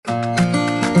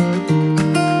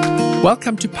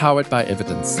Welcome to Powered by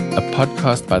Evidence, a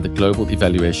podcast by the Global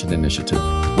Evaluation Initiative.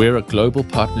 We're a global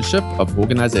partnership of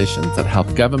organizations that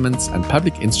help governments and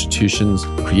public institutions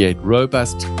create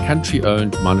robust,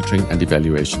 country-owned monitoring and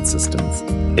evaluation systems.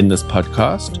 In this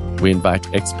podcast, we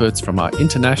invite experts from our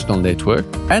international network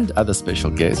and other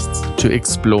special guests to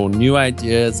explore new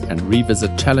ideas and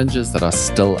revisit challenges that are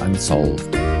still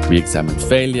unsolved. We examine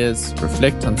failures,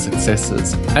 reflect on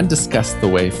successes, and discuss the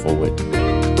way forward.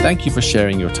 Thank you for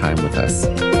sharing your time with us.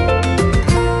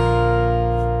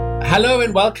 Hello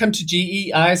and welcome to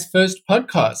GEI's first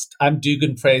podcast. I'm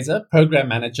Dugan Fraser, Program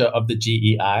Manager of the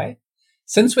GEI.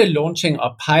 Since we're launching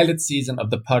our pilot season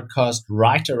of the podcast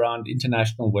right around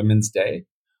International Women's Day,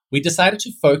 we decided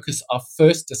to focus our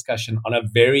first discussion on a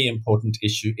very important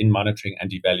issue in monitoring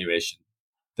and evaluation,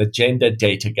 the gender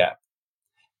data gap.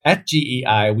 At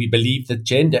GEI, we believe that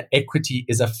gender equity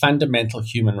is a fundamental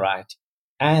human right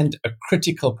and a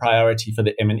critical priority for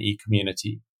the M&E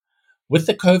community. With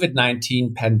the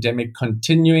COVID-19 pandemic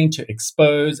continuing to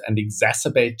expose and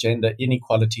exacerbate gender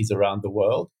inequalities around the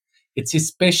world, it's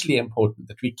especially important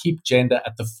that we keep gender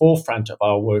at the forefront of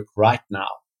our work right now.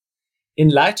 In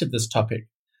light of this topic,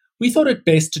 we thought it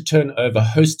best to turn over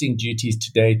hosting duties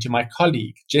today to my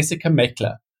colleague, Jessica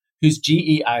Meckler, who's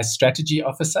GEI's Strategy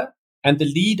Officer and the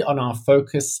lead on our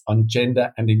focus on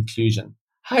gender and inclusion.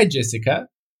 Hi, Jessica.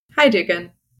 Hi,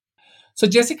 Dugan. So,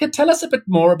 Jessica, tell us a bit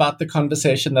more about the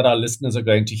conversation that our listeners are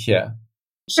going to hear.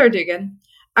 Sure, Dugan.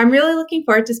 I'm really looking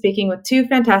forward to speaking with two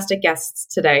fantastic guests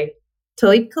today,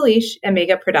 Talip Kalish and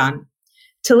Megha Pradhan.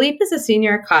 Talip is a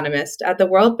senior economist at the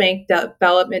World Bank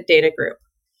Development Data Group.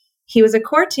 He was a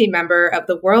core team member of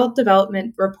the World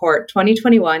Development Report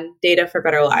 2021 Data for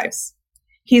Better Lives.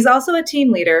 He's also a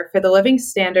team leader for the Living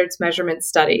Standards Measurement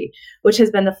Study, which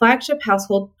has been the flagship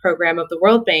household program of the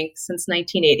World Bank since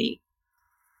 1980.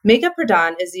 Megha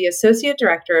Pradhan is the Associate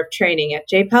Director of Training at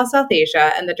JPAL South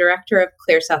Asia and the Director of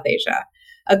Clear South Asia,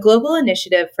 a global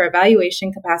initiative for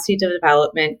evaluation capacity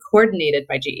development coordinated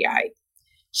by GEI.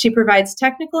 She provides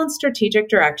technical and strategic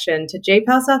direction to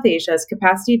JPAL South Asia's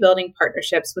capacity building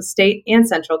partnerships with state and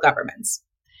central governments.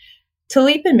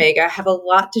 Talip and Megha have a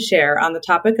lot to share on the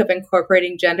topic of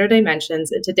incorporating gender dimensions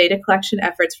into data collection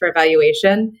efforts for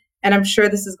evaluation, and I'm sure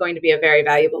this is going to be a very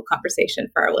valuable conversation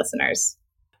for our listeners.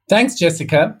 Thanks,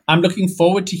 Jessica. I'm looking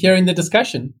forward to hearing the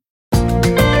discussion.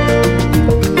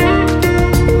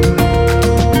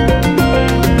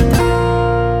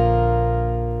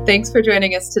 Thanks for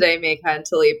joining us today, Megha and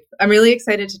Talip. I'm really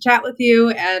excited to chat with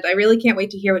you, and I really can't wait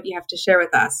to hear what you have to share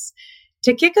with us.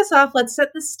 To kick us off, let's set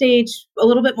the stage a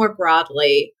little bit more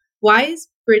broadly. Why is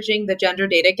bridging the gender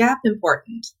data gap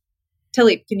important?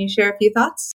 Talip, can you share a few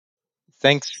thoughts?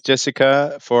 Thanks,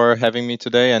 Jessica, for having me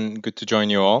today, and good to join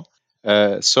you all.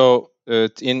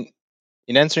 In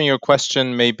answering your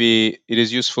question, maybe it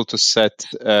is useful to set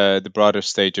the broader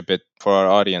stage a bit for our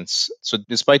audience. So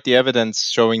despite the evidence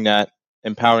showing that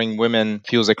empowering women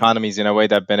fuels economies in a way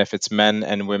that benefits men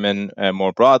and women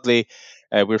more broadly,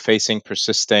 we're facing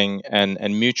persisting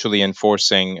and mutually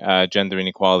enforcing gender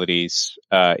inequalities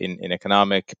in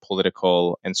economic,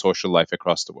 political, and social life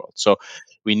across the world. So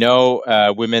we know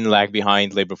women lag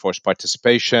behind labor force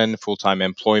participation, full-time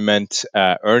employment,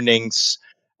 earnings,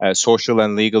 social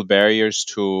and legal barriers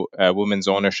to women's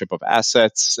ownership of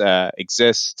assets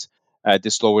exist.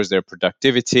 This lowers their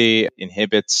productivity,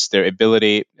 inhibits their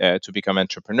ability to become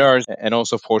entrepreneurs, and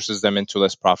also forces them into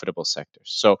less profitable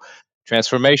sectors. So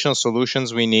transformational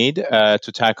solutions we need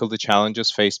to tackle the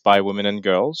challenges faced by women and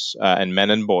girls and men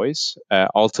and boys.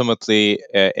 Ultimately,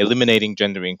 eliminating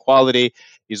gender inequality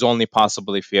is only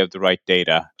possible if we have the right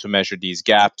data to measure these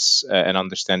gaps and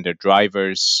understand their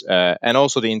drivers and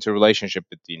also the interrelationship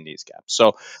between these gaps.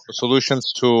 So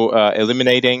solutions to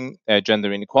eliminating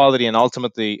gender inequality and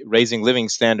ultimately raising living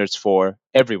standards for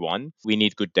everyone, we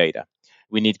need good data.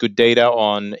 We need good data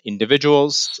on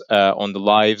individuals, on the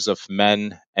lives of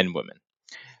men and women.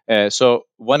 So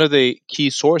one of the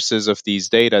key sources of these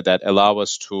data that allow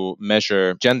us to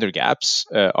measure gender gaps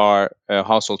are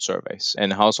household surveys.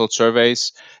 And household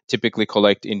surveys typically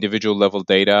collect individual level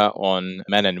data on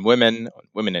men and women, on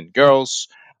women and girls,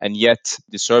 and yet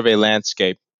the survey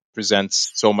landscape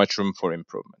presents so much room for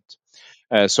improvement.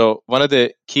 So one of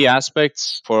the key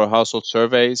aspects for household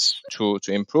surveys to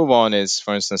improve on is,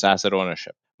 for instance, asset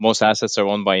ownership. Most assets are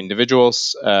owned by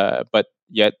individuals, but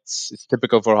yet it's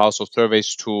typical for household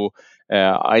surveys to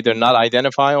either not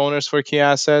identify owners for key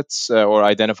assets or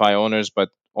identify owners but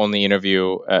only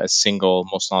interview a single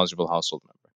most knowledgeable household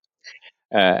member.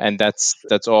 and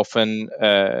that's often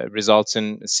results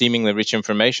in seemingly rich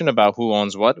information about who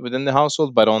owns what within the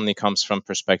household, but only comes from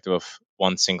perspective of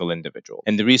one single individual.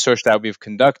 And the research that we've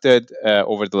conducted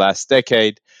over the last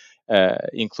decade,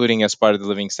 including as part of the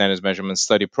Living Standards Measurement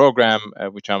Study Program,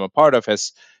 which I'm a part of,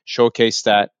 has showcased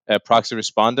that proxy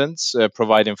respondents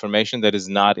provide information that is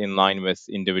not in line with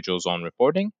individuals' own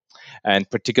reporting, and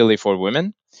particularly for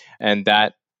women. And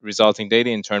that resulting data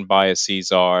in turn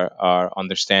biases our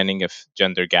understanding of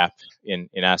gender gap in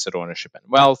asset ownership and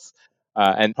wealth.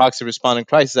 And proxy respondent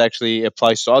crisis actually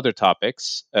applies to other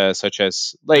topics, such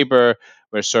as labor,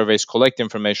 where surveys collect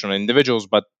information on individuals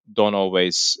but don't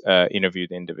always interview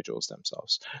the individuals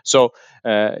themselves. So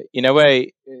in a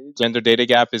way, gender data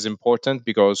gap is important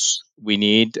because we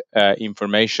need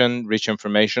rich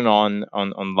information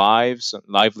on lives,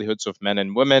 livelihoods of men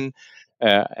and women,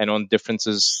 and on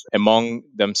differences among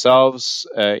themselves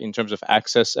in terms of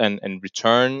access and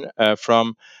return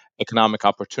from economic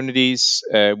opportunities,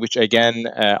 which again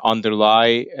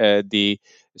underlie the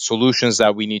solutions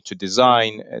that we need to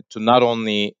design to not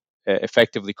only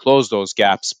effectively close those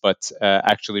gaps, but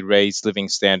actually raise living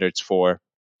standards for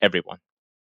everyone.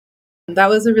 That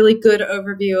was a really good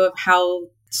overview of how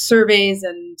surveys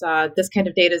and this kind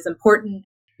of data is important.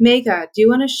 Megha, do you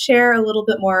want to share a little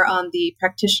bit more on the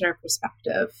practitioner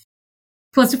perspective?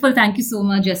 First of all, thank you so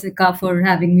much, Jessica, for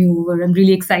having me over. I'm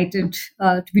really excited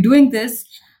to be doing this.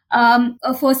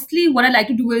 Firstly, what I'd like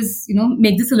to do is,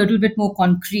 make this a little bit more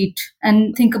concrete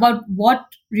and think about what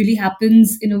really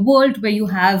happens in a world where you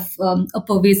have a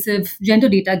pervasive gender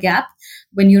data gap,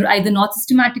 when you're either not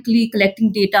systematically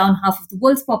collecting data on half of the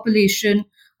world's population,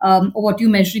 or what you're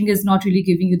measuring is not really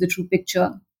giving you the true picture.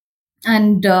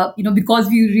 And, because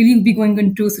we really be going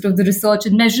into sort of the research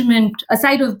and measurement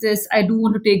aside of this, I do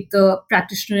want to take the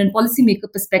practitioner and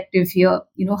policymaker perspective here.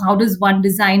 How does one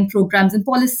design programs and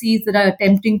policies that are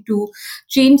attempting to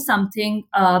change something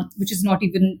which is not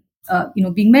even,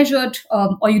 being measured,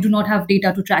 or you do not have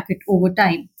data to track it over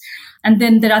time? And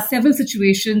then there are several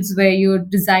situations where you're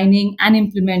designing and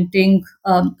implementing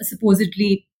a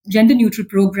supposedly gender-neutral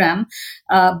program,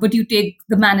 but you take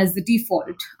the man as the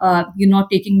default. You're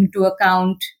not taking into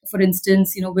account, for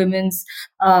instance, women's,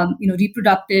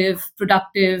 reproductive,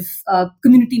 productive,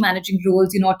 community managing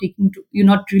roles. You're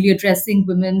not really addressing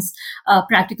women's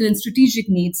practical and strategic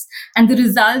needs. And the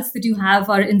results that you have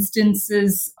are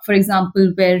instances, for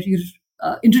example, where you're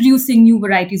introducing new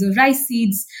varieties of rice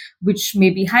seeds, which may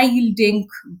be high yielding,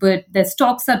 but their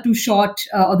stalks are too short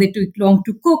or they take long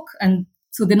to cook, and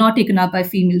so they're not taken up by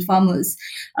female farmers.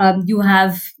 You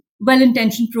have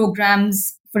well-intentioned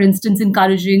programs, for instance,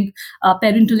 encouraging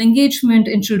parental engagement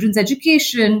in children's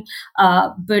education,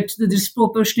 but the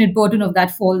disproportionate burden of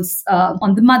that falls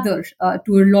on the mother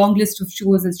to a long list of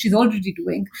chores that she's already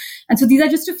doing. And so these are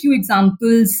just a few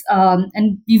examples,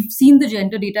 and we've seen the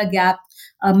gender data gap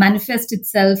manifest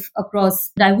itself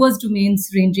across diverse domains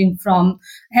ranging from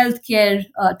healthcare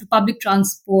to public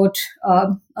transport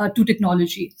to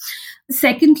technology.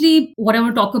 Secondly, what I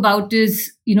want to talk about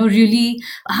is, really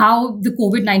how the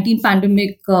COVID-19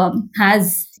 pandemic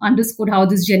has underscored how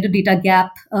this gender data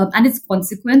gap and its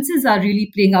consequences are really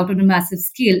playing out on a massive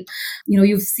scale.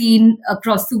 You've seen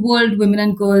across the world, women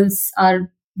and girls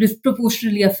are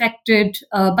disproportionately affected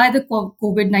by the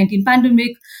COVID-19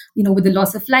 pandemic, with the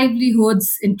loss of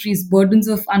livelihoods, increased burdens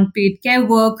of unpaid care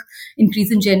work, increase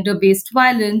in gender-based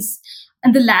violence,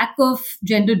 and the lack of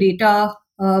gender data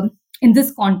in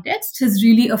this context has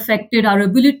really affected our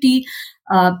ability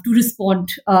to respond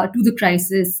to the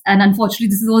crisis. And unfortunately,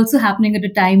 this is also happening at a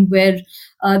time where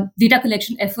data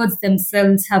collection efforts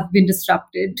themselves have been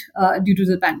disrupted due to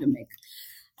the pandemic.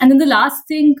 And then the last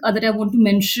thing that I want to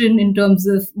mention in terms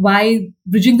of why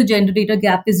bridging the gender data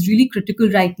gap is really critical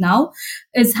right now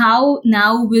is how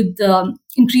now with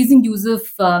increasing use of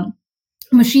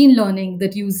machine learning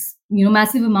that use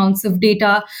massive amounts of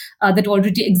data that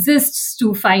already exists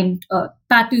to find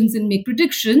patterns and make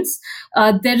predictions,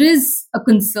 there is a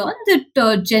concern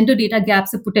that gender data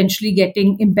gaps are potentially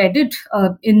getting embedded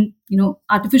in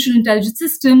artificial intelligence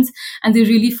systems, and they're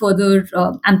really further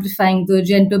amplifying the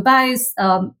gender bias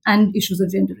and issues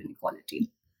of gender inequality.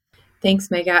 Thanks,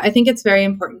 Megha. I think it's very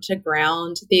important to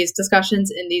ground these discussions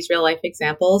in these real life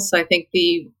examples. So I think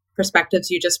the perspectives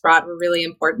you just brought were really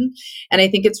important. And I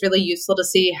think it's really useful to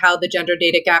see how the gender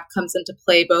data gap comes into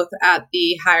play both at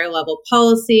the higher level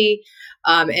policy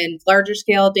and larger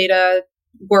scale data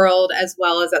world, as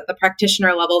well as at the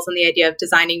practitioner levels, and the idea of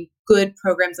designing good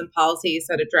programs and policies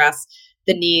that address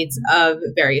the needs of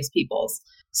various peoples.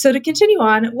 So to continue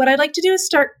on, what I'd like to do is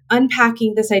start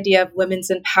unpacking this idea of women's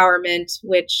empowerment,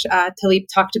 which Talib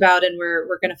talked about and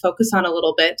we're going to focus on a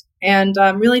little bit, and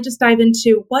really just dive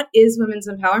into what is women's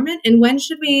empowerment and when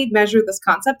should we measure this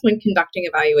concept when conducting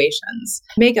evaluations.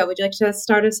 Megha, would you like to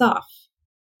start us off?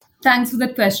 Thanks for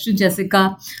that question,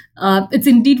 Jessica. It's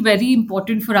indeed very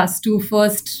important for us to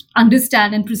first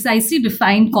understand and precisely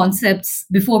define concepts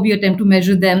before we attempt to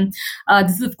measure them.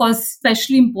 This is, of course,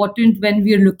 especially important when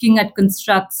we are looking at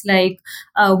constructs like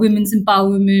women's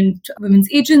empowerment, women's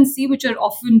agency, which are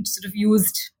often sort of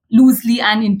used loosely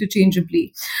and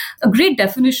interchangeably. A great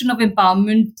definition of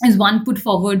empowerment is one put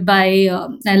forward by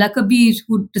Naila Kabir,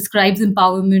 who describes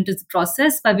empowerment as a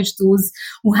process by which those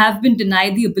who have been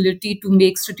denied the ability to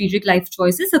make strategic life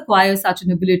choices acquire such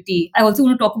an ability. I also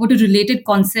want to talk about a related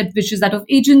concept, which is that of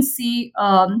agency,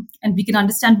 and we can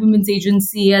understand women's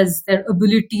agency as their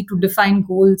ability to define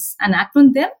goals and act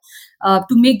on them,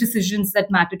 to make decisions that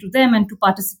matter to them, and to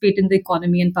participate in the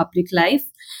economy and public life.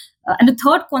 And the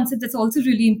third concept that's also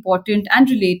really important and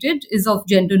related is of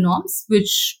gender norms,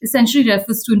 which essentially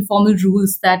refers to informal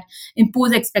rules that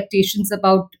impose expectations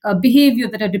about behavior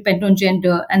that are dependent on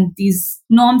gender. And these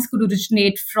norms could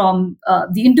originate from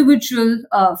the individual,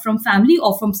 from family,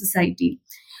 or from society.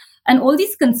 And all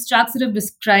these constructs that I've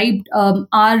described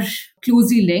are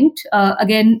closely linked.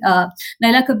 Again,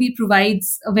 Naila Kabir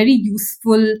provides a very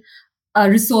useful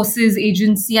resources,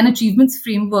 agency, and achievements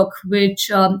framework,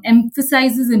 which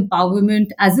emphasizes empowerment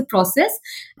as a process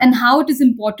and how it is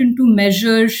important to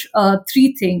measure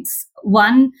three things.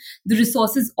 One, the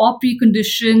resources or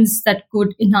preconditions that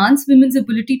could enhance women's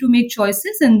ability to make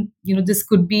choices, and this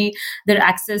could be their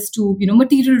access to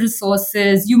material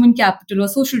resources, human capital, or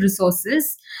social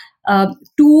resources.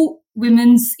 Two,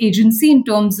 women's agency in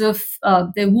terms of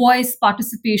their voice,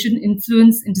 participation,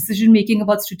 influence in decision making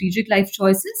about strategic life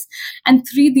choices. And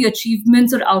three, the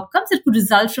achievements or outcomes that could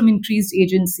result from increased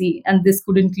agency. And this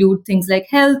could include things like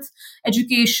health,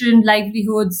 education,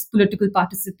 livelihoods, political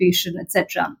participation,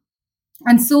 etc.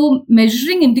 And so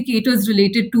measuring indicators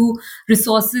related to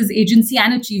resources, agency,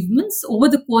 and achievements over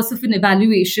the course of an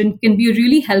evaluation can be a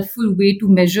really helpful way to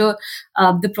measure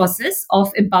the process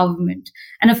of empowerment.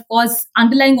 And of course,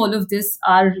 underlying all of this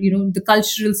are, the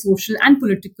cultural, social, and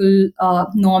political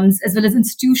norms, as well as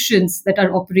institutions that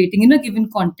are operating in a given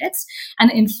context and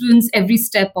influence every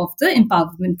step of the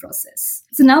empowerment process.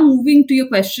 So now moving to your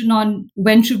question on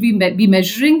when should we be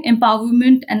measuring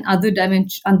empowerment and other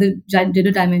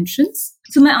gender dimensions.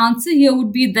 So my answer here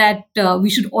would be that we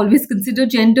should always consider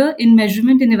gender in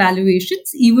measurement and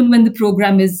evaluations, even when the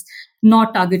program is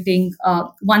not targeting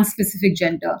one specific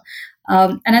gender.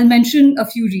 And I'll mention a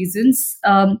few reasons.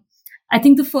 I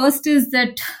think the first is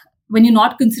that when you're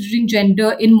not considering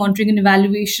gender in monitoring and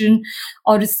evaluation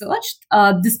or research,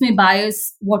 this may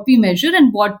bias what we measure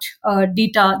and what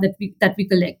data that we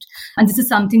collect. And this is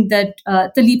something that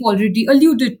Talib already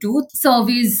alluded to.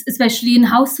 Surveys, especially in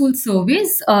household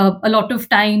surveys, a lot of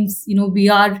times, we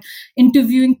are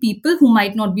interviewing people who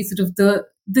might not be sort of the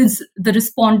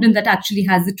respondent that actually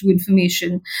has the true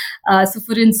information. So,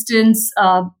 for instance,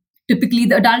 typically,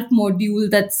 the adult module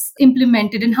that's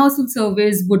implemented in household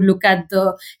surveys would look at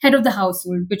the head of the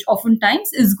household, which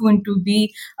oftentimes is going to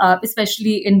be,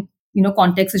 especially in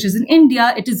contexts such as in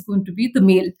India, it is going to be the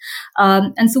male.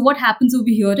 And so what happens over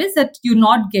here is that you're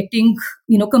not getting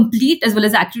complete as well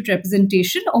as accurate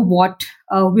representation of what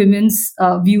women's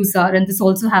views are. And this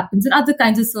also happens in other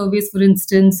kinds of surveys. For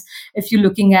instance, if you're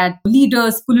looking at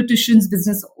leaders, politicians,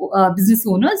 business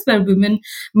owners, where women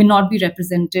may not be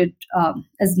represented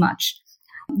as much.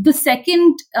 The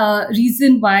second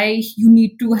reason why you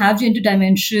need to have gender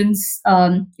dimensions,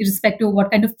 irrespective of what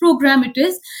kind of program it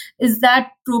is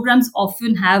that programs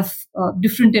often have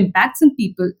different impacts on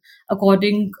people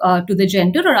according to their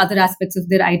gender or other aspects of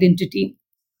their identity.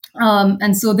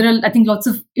 And so there are, I think, lots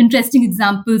of interesting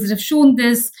examples that have shown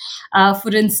this.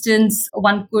 For instance,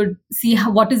 one could see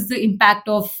what is the impact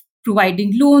of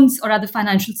providing loans or other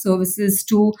financial services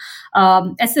to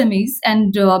SMEs,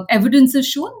 and evidence has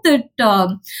shown that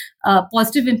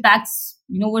positive impacts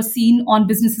were seen on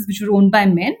businesses which were owned by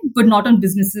men, but not on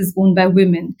businesses owned by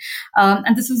women.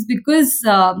 And this was because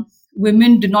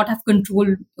women did not have control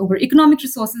over economic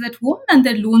resources at home, and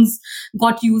their loans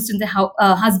got used in their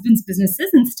husbands'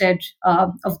 businesses instead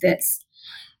of theirs.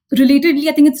 Relatedly,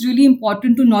 I think it's really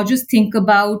important to not just think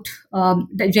about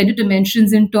the gender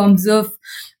dimensions in terms of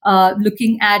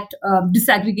looking at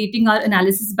disaggregating our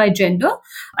analysis by gender.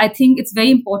 I think it's very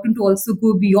important to also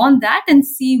go beyond that and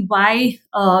see why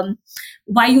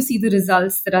you see the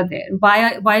results that are there.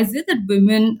 Why is it that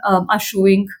women are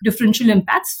showing differential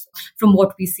impacts from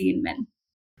what we see in men?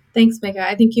 Thanks, Mega.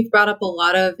 I think you've brought up a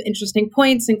lot of interesting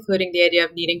points, including the idea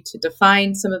of needing to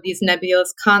define some of these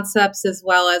nebulous concepts, as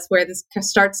well as where this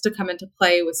starts to come into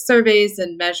play with surveys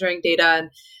and measuring data and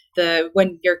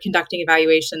when you're conducting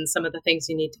evaluations, some of the things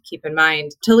you need to keep in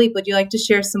mind. Talib, would you like to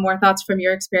share some more thoughts from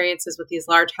your experiences with these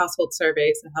large household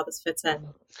surveys and how this fits in?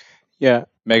 Yeah,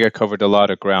 Mega covered a lot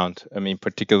of ground. I mean,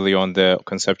 particularly on the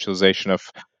conceptualization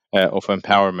of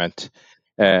empowerment,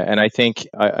 and I think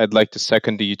I'd like to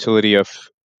second the utility of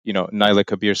Naila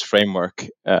Kabir's framework,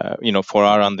 for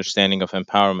our understanding of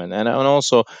empowerment, and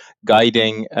also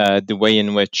guiding the way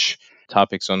in which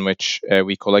topics on which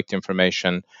we collect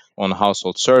information on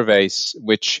household surveys,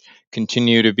 which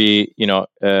continue to be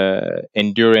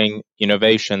enduring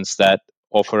innovations that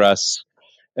offer us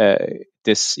uh,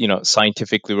 this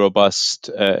scientifically robust,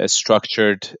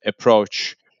 structured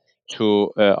approach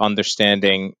to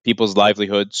understanding people's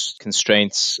livelihoods,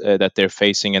 constraints that they're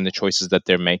facing, and the choices that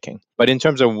they're making. But in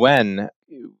terms of when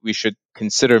we should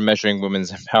consider measuring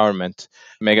women's empowerment,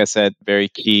 Mega said very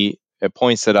key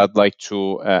points that I'd like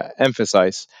to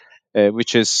emphasize,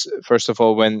 which is, first of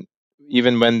all,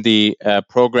 even when the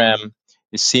program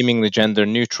is seemingly gender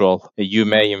neutral, you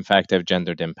may in fact have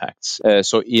gendered impacts.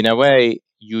 So in a way,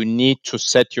 you need to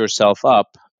set yourself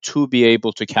up to be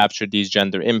able to capture these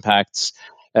gender impacts,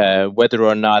 whether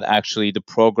or not actually the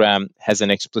program has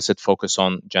an explicit focus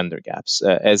on gender gaps.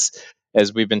 As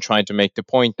we've been trying to make the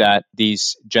point that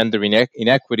these gender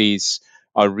inequities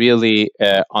are really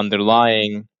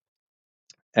underlying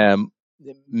um,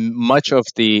 much of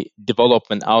the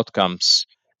development outcomes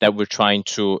that we're trying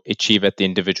to achieve at the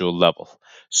individual level.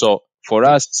 So for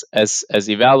us as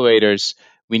evaluators,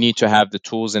 we need to have the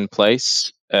tools in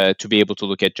place to be able to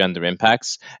look at gender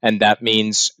impacts, and that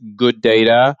means good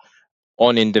data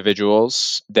on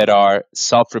individuals that are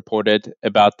self-reported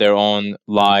about their own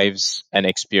lives and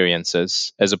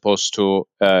experiences, as opposed to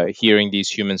hearing these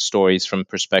human stories from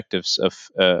perspectives of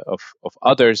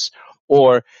others,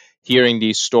 or hearing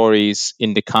these stories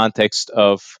in the context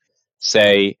of,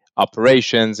 say,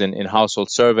 operations and in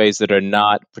household surveys that are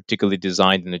not particularly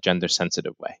designed in a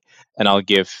gender-sensitive way. And I'll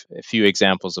give a few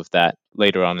examples of that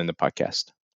later on in the podcast.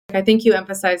 I think you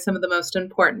emphasized some of the most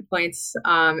important points,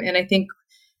 and I think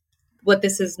what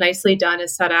this is nicely done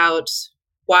is set out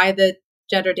why the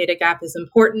gender data gap is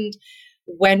important,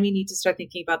 when we need to start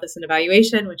thinking about this in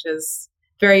evaluation, which is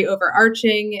very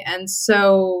overarching. And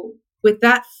so with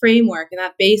that framework and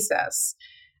that basis,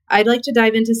 I'd like to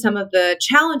dive into some of the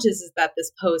challenges that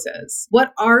this poses.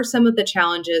 What are some of the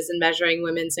challenges in measuring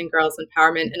women's and girls'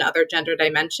 empowerment in other gender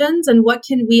dimensions? And what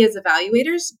can we as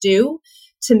evaluators do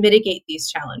to mitigate these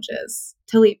challenges?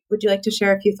 Talib, would you like to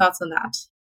share a few thoughts on that?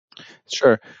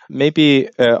 Sure. Maybe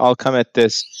I'll come at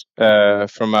this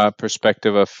from a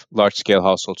perspective of large-scale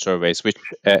household surveys, which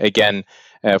again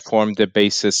form the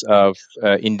basis of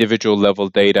individual level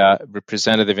data,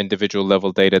 representative individual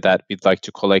level data that we'd like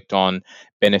to collect on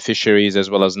beneficiaries as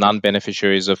well as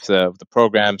non-beneficiaries of the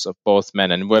programs of both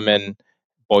men and women,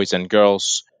 boys and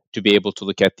girls, to be able to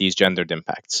look at these gendered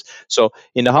impacts. So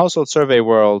in the household survey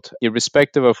world,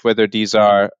 irrespective of whether these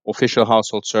are official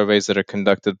household surveys that are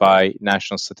conducted by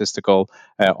national statistical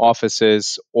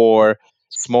offices or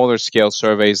smaller scale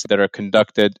surveys that are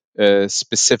conducted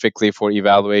specifically for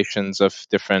evaluations of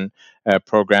different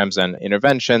programs and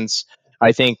interventions,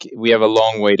 I think we have a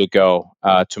long way to go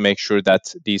to make sure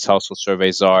that these household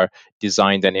surveys are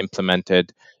designed and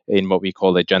implemented in what we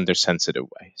call a gender sensitive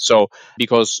way. So,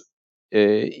 because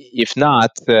if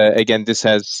not, again, this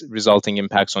has resulting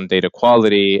impacts on data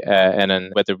quality and on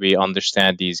whether we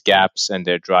understand these gaps and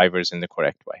their drivers in the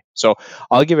correct way. So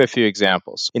I'll give a few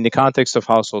examples. In the context of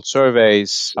household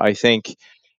surveys, I think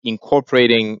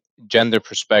incorporating gender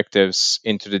perspectives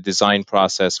into the design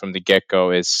process from the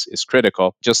get-go is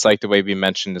critical, just like the way we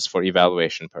mentioned this for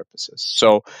evaluation purposes.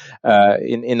 So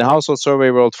in the household survey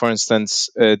world, for instance,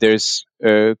 there's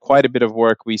quite a bit of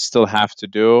work we still have to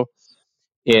do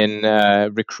in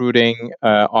recruiting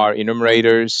our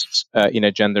enumerators in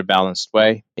a gender balanced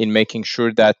way, in making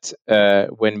sure that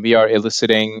when we are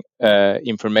eliciting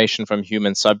information from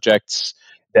human subjects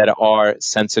that are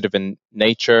sensitive in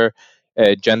nature,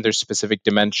 gender specific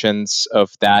dimensions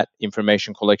of that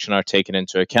information collection are taken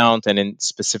into account. And in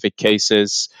specific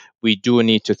cases, we do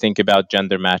need to think about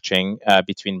gender matching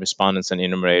between respondents and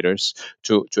enumerators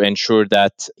to ensure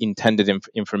that intended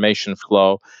information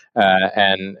flow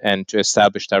and to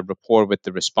establish that rapport with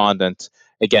the respondent,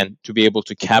 again, to be able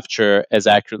to capture as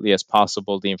accurately as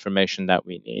possible the information that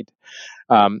we need.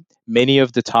 Many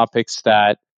of the topics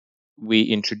that we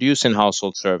introduce in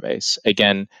household surveys,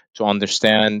 again,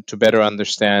 to better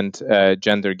understand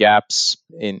gender gaps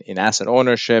in asset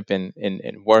ownership,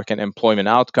 in work and employment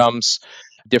outcomes,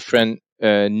 different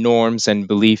norms and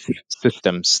belief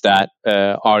systems that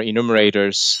our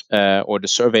enumerators or the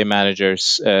survey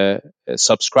managers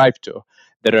subscribe to,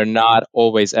 that are not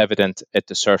always evident at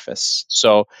the surface.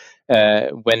 So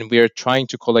when we're trying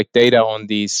to collect data on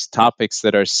these topics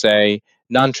that are, say,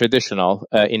 non-traditional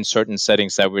in certain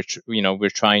settings that we're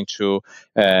trying to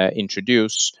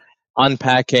introduce,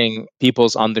 unpacking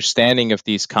people's understanding of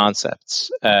these concepts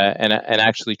and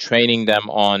actually training them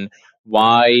on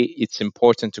why it's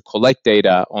important to collect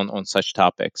data on such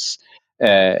topics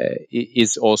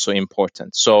is also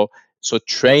important. So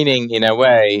training, in a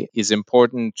way, is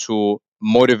important to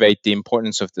motivate the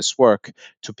importance of this work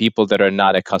to people that are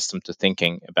not accustomed to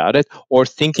thinking about it, or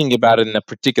thinking about it in a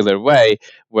particular way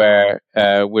where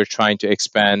we're trying to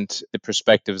expand the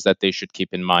perspectives that they should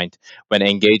keep in mind when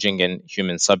engaging in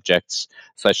human subjects,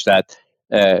 such that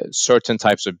certain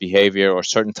types of behavior or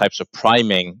certain types of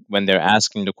priming when they're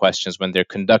asking the questions, when they're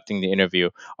conducting the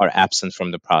interview, are absent from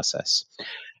the process.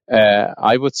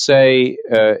 I would say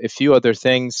a few other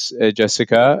things,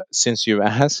 Jessica, since you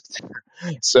asked.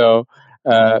 So,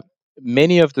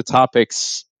 many of the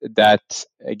topics that,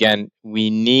 again, we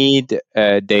need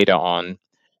data on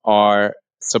are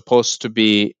supposed to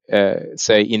be,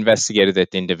 say, investigated at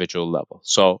the individual level.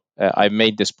 So, I've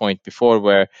made this point before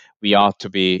where we ought to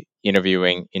be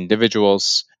interviewing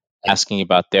individuals, asking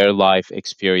about their life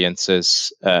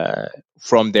experiences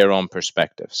from their own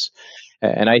perspectives.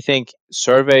 And I think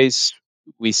surveys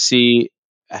we see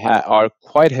are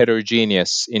quite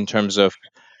heterogeneous in terms of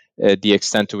the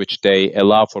extent to which they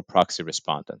allow for proxy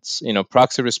respondents.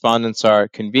 Proxy respondents are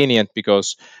convenient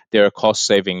because they're a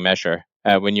cost-saving measure.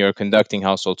 When you're conducting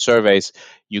household surveys,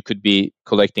 you could be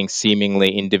collecting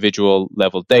seemingly individual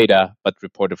level data, but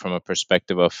reported from a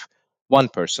perspective of one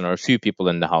person or a few people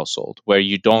in the household, where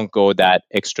you don't go that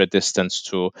extra distance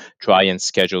to try and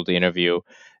schedule the interview,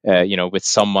 with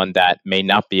someone that may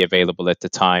not be available at the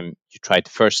time you tried the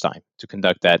first time to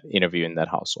conduct that interview in that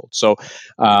household. So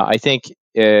I think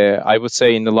I would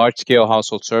say in the large-scale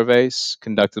household surveys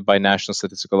conducted by national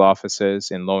statistical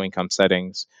offices in low-income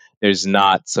settings, there's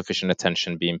not sufficient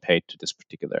attention being paid to this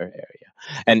particular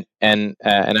area. And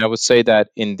I would say that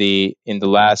in the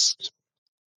last,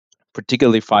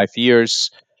 particularly 5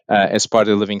 years, as part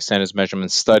of the Living Standards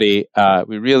Measurement Study,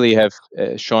 we really have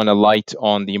shown a light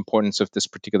on the importance of this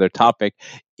particular topic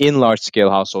in large-scale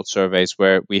household surveys,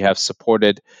 where we have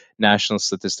supported national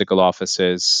statistical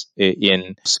offices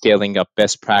in scaling up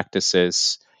best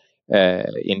practices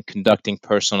in conducting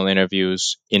personal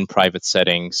interviews in private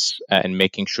settings and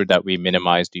making sure that we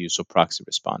minimize the use of proxy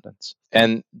respondents.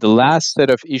 And the last set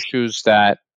of issues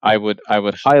that I would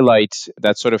highlight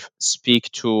that sort of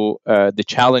speak to the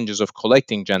challenges of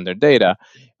collecting gender data.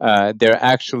 They're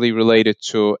actually related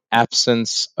to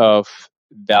absence of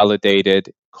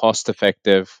validated,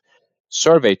 cost-effective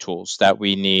survey tools that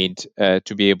we need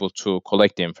to be able to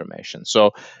collect the information.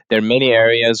 So there are many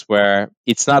areas where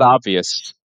it's not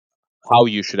obvious how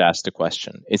you should ask the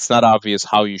question. It's not obvious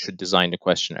how you should design the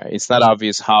questionnaire. It's not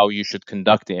obvious how you should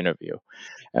conduct the interview,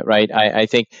 right? I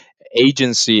think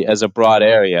agency as a broad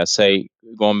area, say,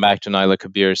 going back to Naila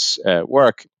Kabir's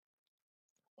work,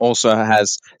 also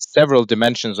has several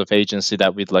dimensions of agency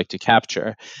that we'd like to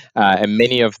capture. And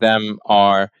many of them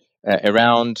are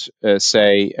around,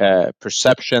 say,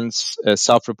 perceptions,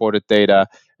 self-reported data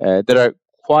that are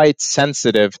quite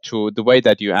sensitive to the way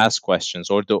that you ask questions,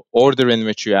 or the order in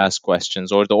which you ask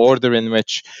questions, or the order in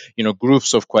which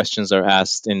groups of questions are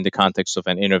asked in the context of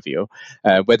an interview,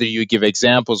 whether you give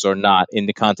examples or not in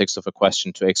the context of a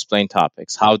question to explain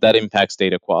topics, how that impacts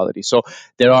data quality. So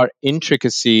there are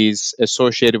intricacies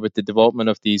associated with the development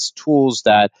of these tools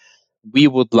that we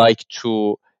would like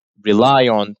to rely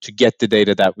on to get the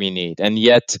data that we need. And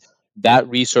yet that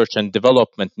research and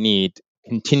development need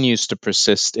continues to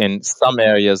persist in some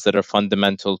areas that are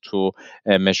fundamental to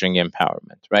measuring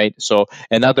empowerment, right? So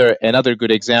another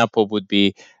good example would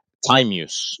be time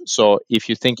use. So if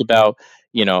you think about,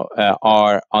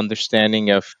 our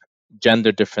understanding of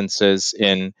gender differences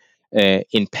in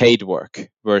paid work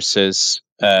versus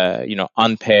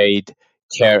unpaid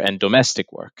care and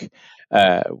domestic work,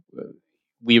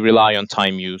 we rely on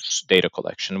time use data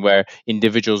collection, where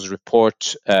individuals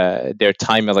report their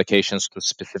time allocations to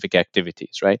specific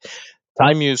activities, right?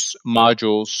 Time use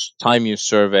modules, time use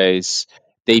surveys,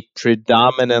 they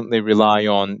predominantly rely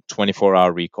on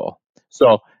 24-hour recall.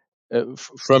 So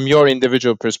from your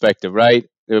individual perspective, right?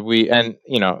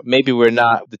 Maybe we're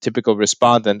not the typical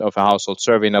respondent of a household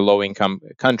survey in a low income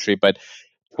country, but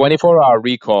 24-hour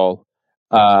recall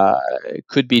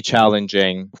could be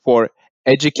challenging for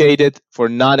educated, for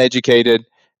non-educated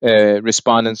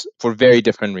respondents for very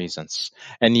different reasons.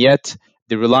 And yet,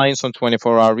 the reliance on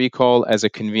 24-hour recall as a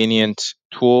convenient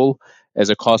tool, as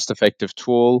a cost-effective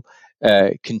tool,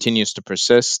 continues to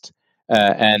persist.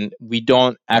 And we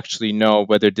don't actually know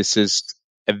whether this is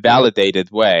a validated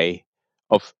way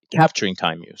of capturing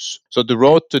time use. So the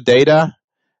road to data,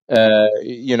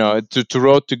 to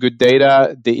road to good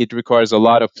data, it requires a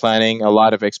lot of planning, a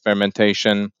lot of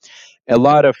experimentation, a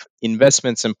lot of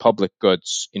investments in public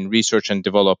goods, in research and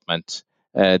development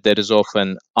that is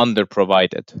often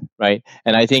underprovided, right?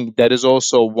 And I think that is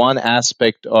also one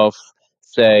aspect of,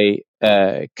 say,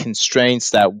 constraints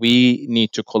that we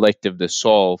need to collectively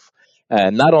solve.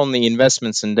 Not only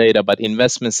investments in data, but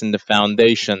investments in the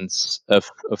foundations of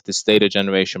this data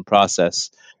generation process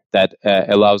that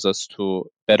allows us to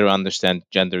better understand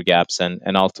gender gaps and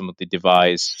ultimately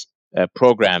devise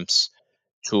programs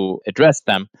to address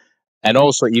them, and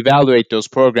also evaluate those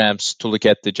programs to look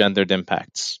at the gendered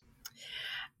impacts.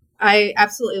 I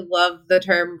absolutely love the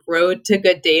term road to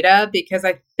good data, because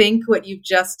I think what you've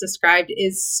just described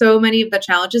is so many of the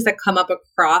challenges that come up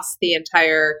across the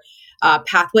entire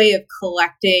pathway of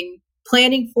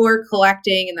planning for,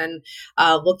 collecting, and then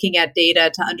looking at data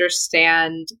to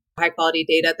understand high quality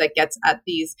data that gets at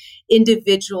these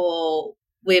individual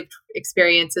lived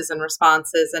experiences and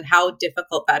responses and how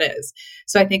difficult that is.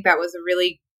 So I think that was a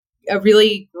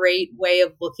really great way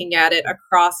of looking at it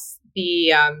across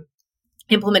the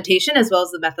implementation as well as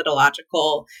the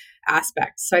methodological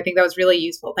aspects. So I think that was really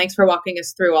useful. Thanks for walking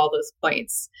us through all those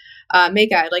points.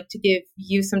 Megha, I'd like to give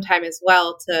you some time as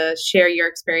well to share your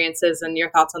experiences and your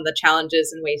thoughts on the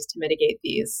challenges and ways to mitigate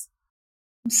these.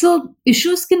 So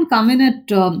issues can come in at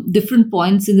different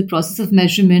points in the process of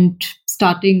measurement,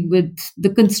 starting with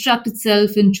the construct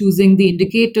itself and choosing the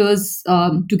indicators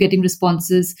to getting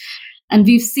responses. And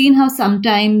we've seen how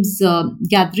sometimes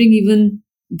gathering even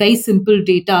very simple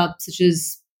data, such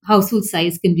as household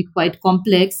size, can be quite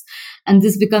complex. And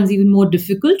this becomes even more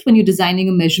difficult when you're designing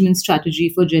a measurement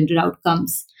strategy for gender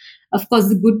outcomes. Of course,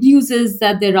 the good news is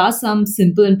that there are some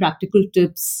simple and practical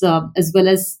tips, as well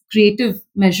as creative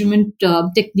measurement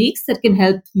techniques that can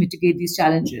help mitigate these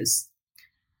challenges.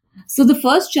 So the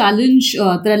first challenge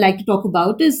that I'd like to talk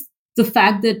about is the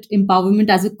fact that empowerment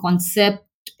as a concept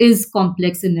is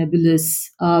complex and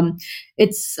nebulous.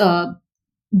 It's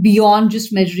beyond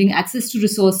just measuring access to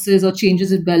resources or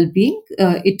changes in well-being.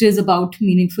 It is about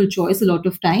meaningful choice a lot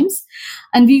of times.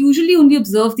 And we usually only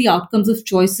observe the outcomes of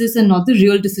choices and not the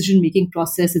real decision-making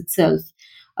process itself,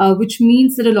 which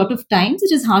means that a lot of times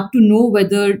it is hard to know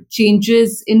whether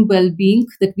changes in well-being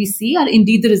that we see are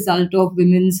indeed the result of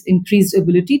women's increased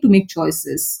ability to make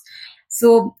choices.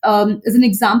 So, as an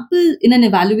example, in an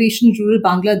evaluation in rural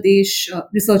Bangladesh,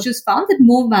 researchers found that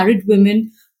more married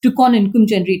women took on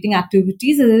income-generating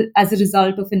activities as a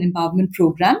result of an empowerment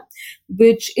program,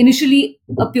 which initially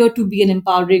appeared to be an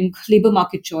empowering labor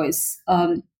market choice.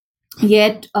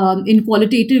 Yet, in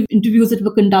qualitative interviews that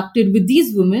were conducted with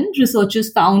these women,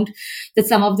 researchers found that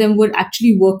some of them were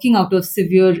actually working out of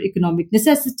severe economic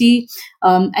necessity,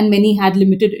 and many had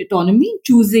limited autonomy,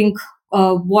 choosing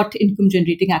what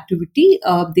income-generating activity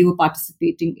they were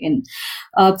participating in.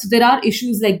 So there are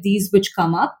issues like these which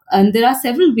come up, and there are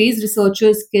several ways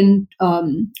researchers can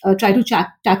try to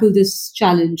tackle this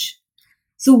challenge.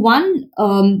 So one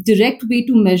direct way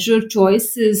to measure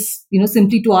choice is,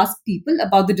 simply to ask people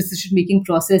about the decision-making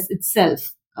process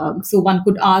itself. So one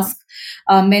could ask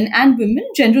men and women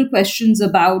general questions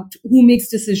about who makes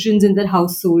decisions in their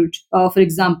household. For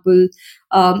example,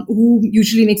 who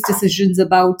usually makes decisions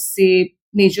about, say,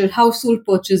 major household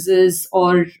purchases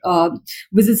or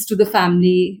visits to the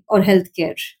family or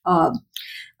healthcare.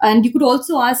 And you could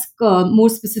also ask more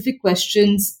specific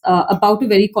questions about a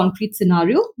very concrete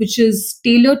scenario, which is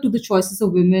tailored to the choices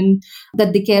of women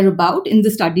that they care about in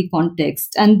the study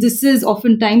context. And this is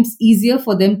oftentimes easier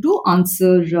for them to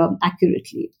answer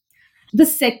accurately. The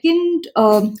second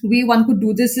way one could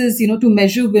do this is, to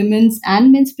measure women's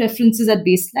and men's preferences at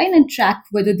baseline and track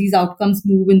whether these outcomes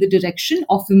move in the direction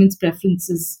of women's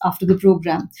preferences after the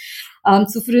program.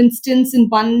 So, for instance, in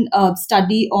one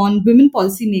study on women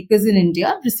policymakers in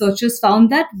India, researchers found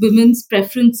that women's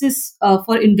preferences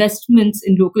for investments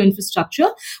in local infrastructure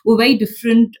were very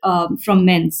different from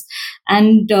men's.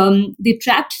 And they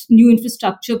tracked new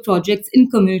infrastructure projects in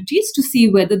communities to see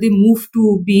whether they moved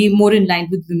to be more in line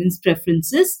with women's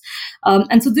preferences.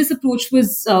 And so this approach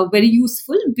was very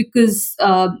useful because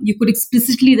you could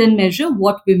explicitly then measure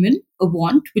what women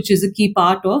want, which is a key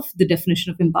part of the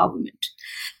definition of empowerment.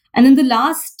 And then the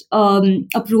last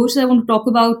approach that I want to talk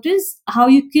about is how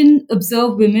you can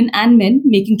observe women and men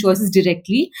making choices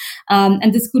directly.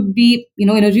 And this could be, in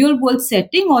a real world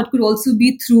setting, or it could also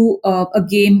be through a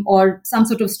game or some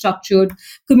sort of structured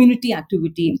community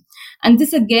activity. And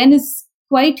this again is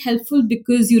quite helpful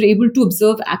because you're able to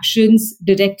observe actions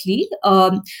directly,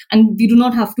 and we do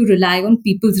not have to rely on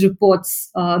people's reports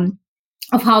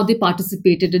of how they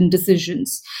participated in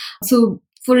decisions. So,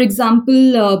 for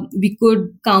example, we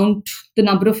could count the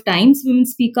number of times women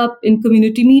speak up in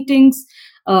community meetings,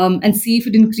 and see if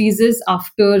it increases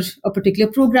after a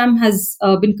particular program has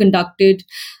been conducted.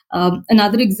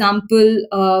 Another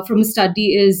example from a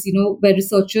study is, where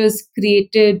researchers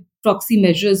created proxy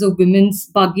measures of women's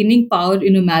bargaining power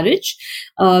in a marriage.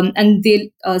 And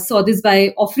they saw this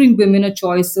by offering women a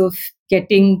choice of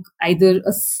getting either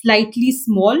a slightly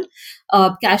small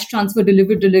cash transfer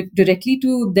delivered directly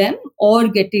to them, or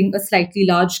getting a slightly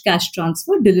large cash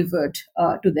transfer delivered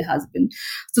to their husband.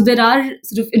 So there are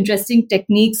sort of interesting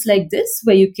techniques like this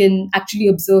where you can actually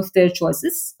observe their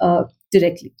choices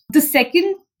directly. The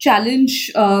second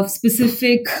challenge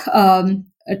specific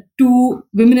to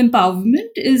women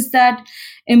empowerment is that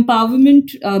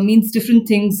empowerment means different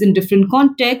things in different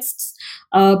contexts,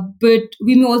 but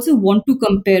we may also want to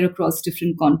compare across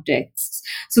different contexts.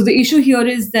 So the issue here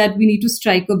is that we need to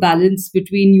strike a balance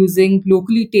between using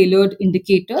locally tailored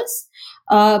indicators,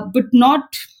 but not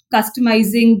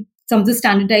customizing some of the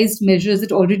standardized measures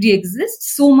that already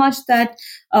exist so much that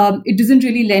it doesn't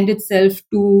really lend itself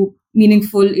to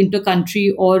meaningful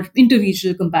inter-country or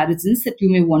inter-regional comparisons that you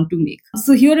may want to make.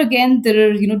 So here again,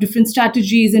 there are different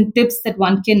strategies and tips that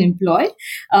one can employ.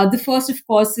 The first, of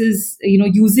course, is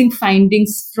using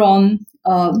findings from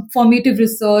formative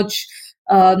research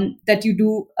that you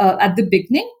do at the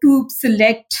beginning to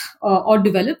select or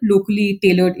develop locally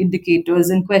tailored indicators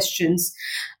and questions.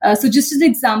 So just as an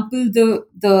example,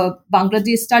 the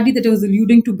Bangladesh study that I was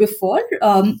alluding to before,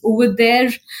 over there,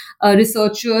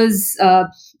 researchers,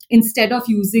 instead of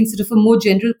using sort of a more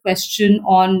general question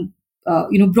on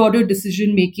broader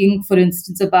decision making, for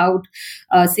instance, about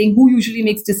saying who usually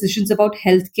makes decisions about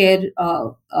healthcare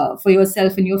for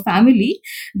yourself and your family,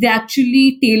 they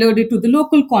actually tailored it to the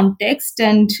local context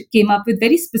and came up with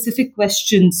very specific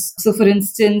questions. So, for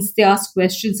instance, they asked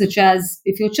questions such as,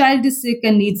 if your child is sick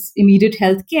and needs immediate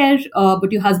healthcare,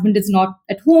 but your husband is not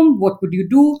at home, what would you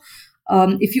do?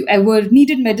 If you ever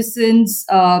needed medicines,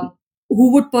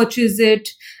 who would purchase it,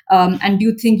 and do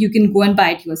you think you can go and buy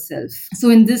it yourself? So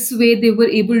in this way, they were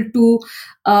able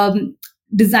to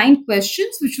design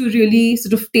questions which were really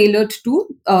sort of tailored to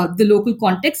the local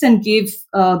context and gave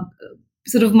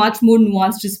sort of much more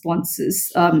nuanced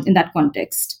responses in that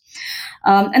context.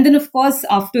 And then, of course,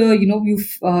 after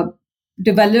you've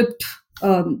developed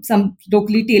some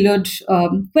locally tailored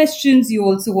questions, you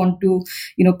also want to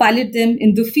pilot them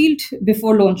in the field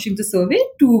before launching the survey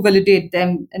to validate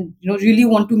them, and really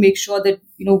want to make sure that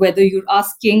whether you're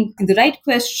asking the right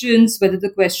questions, whether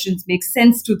the questions make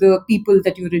sense to the people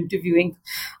that you're interviewing.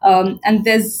 And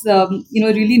there's a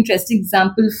really interesting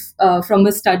example from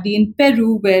a study in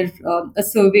Peru where a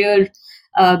surveyor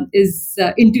is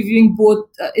interviewing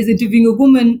a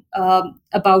woman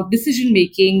about decision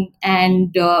making,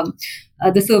 and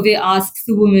the survey asks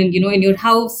the woman, in your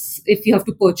house, if you have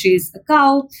to purchase a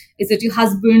cow, is it your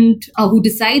husband who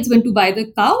decides when to buy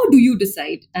the cow, or do you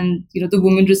decide? And the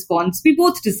woman responds, we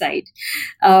both decide.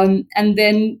 And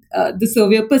then the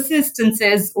surveyor persists and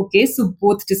says, okay, so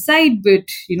both decide, but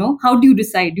how do you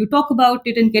decide? You talk about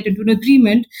it and get into an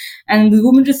agreement. And the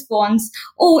woman responds,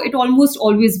 oh, it almost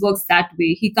always works that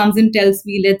way. He comes and tells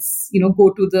me, let's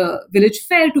go to the village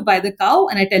fair to buy the cow,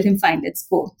 and I tell him, fine, let's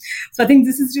go. So I think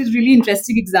this is a really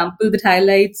interesting example that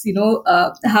highlights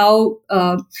how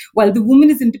while the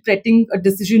woman is interpreting a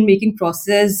decision making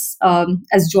process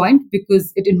as joint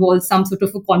because it involves some sort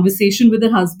of a conversation with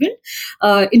her husband,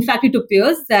 in fact it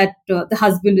appears that the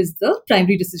husband is the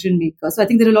primary decision maker. So I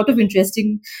think there are a lot of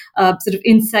interesting sort of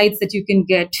insights that you can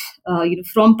get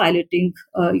from piloting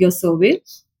your survey.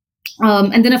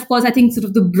 And then, of course, I think sort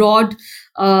of the broad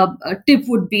tip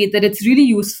would be that it's really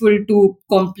useful to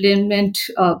complement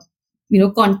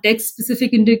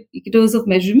context-specific indicators of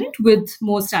measurement with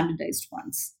more standardized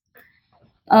ones.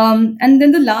 And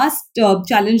then the last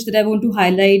challenge that I want to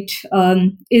highlight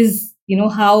is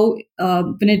how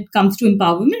when it comes to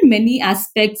empowerment, many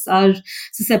aspects are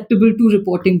susceptible to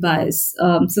reporting bias.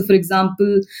 So, for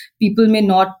example, people may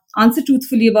not answer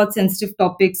truthfully about sensitive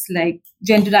topics like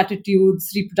gender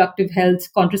attitudes, reproductive health,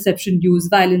 contraception use,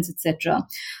 violence, etc.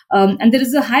 And there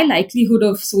is a high likelihood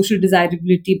of social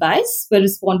desirability bias, where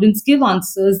respondents give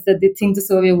answers that they think the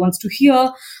survey wants to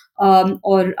hear,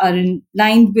 or are in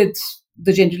line with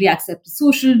the generally accepted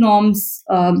social norms.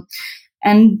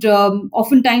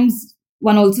 Oftentimes,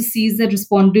 one also sees that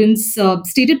respondents'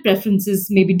 stated preferences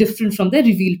may be different from their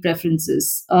revealed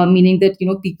preferences, meaning that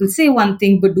people say one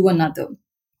thing but do another.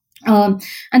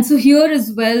 And so here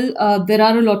as well, there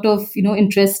are a lot of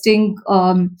interesting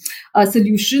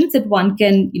solutions that one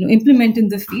can implement in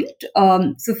the field.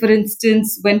 So, for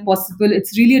instance, when possible,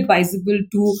 it's really advisable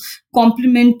to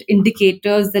complement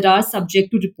indicators that are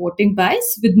subject to reporting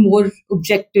bias with more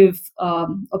objective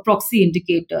or proxy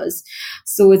indicators.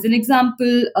 So, as an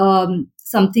example,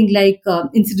 something like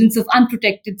incidence of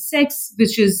unprotected sex,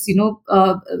 which is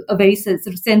a very sort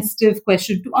of sensitive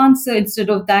question to answer. Instead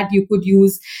of that, you could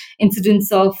use incidence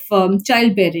of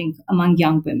childbearing among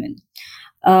young women.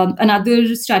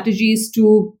 Another strategy is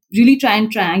to really try and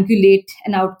triangulate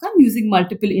an outcome using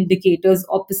multiple indicators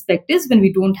or perspectives when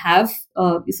we don't have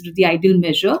sort of the ideal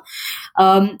measure.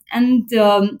 I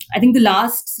think the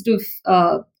last sort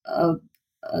of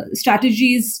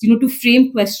strategies, to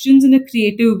frame questions in a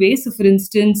creative way. So, for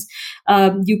instance,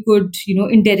 you could,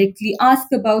 indirectly ask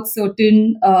about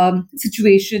certain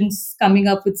situations, coming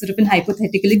up with sort of an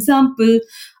hypothetical example.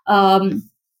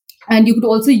 And you could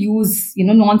also use,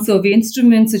 non-survey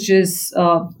instruments such as,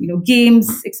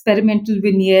 games, experimental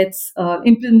vignettes,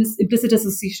 implicit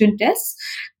association tests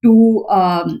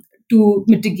to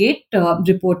mitigate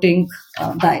reporting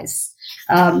bias.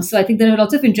 So I think there are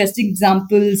lots of interesting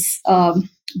examples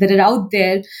that are out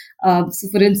there. So,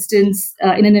 for instance,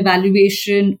 in an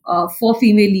evaluation for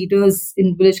female leaders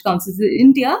in village councils in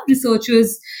India,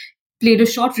 researchers played a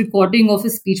short recording of a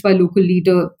speech by a local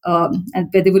leader and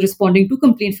where they were responding to a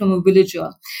complaint from a villager.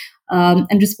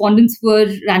 And respondents were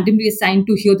randomly assigned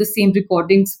to hear the same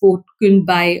recording spoken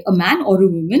by a man or a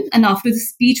woman. And after the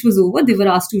speech was over, they were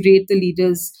asked to rate the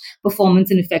leader's performance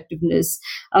and effectiveness.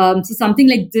 So something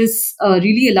like this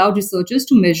really allowed researchers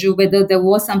to measure whether there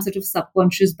was some sort of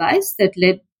subconscious bias that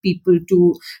led people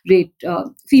to rate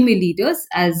female leaders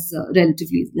as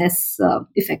relatively less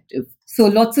effective. So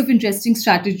lots of interesting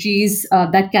strategies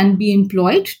that can be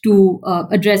employed to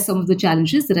address some of the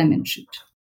challenges that I mentioned.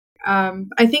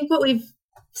 I think what we've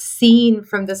seen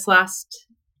from this last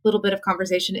little bit of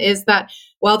conversation is that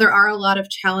while there are a lot of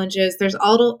challenges, there's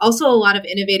also a lot of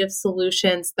innovative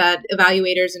solutions that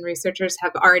evaluators and researchers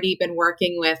have already been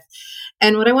working with.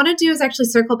 And what I want to do is actually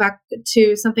circle back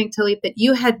to something, Talib, that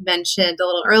you had mentioned a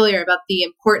little earlier about the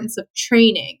importance of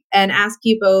training, and ask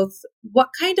you both what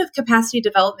kind of capacity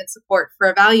development support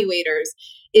for evaluators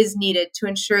is needed to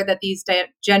ensure that these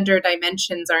gender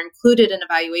dimensions are included in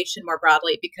evaluation more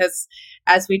broadly. Because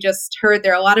as we just heard,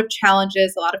 there are a lot of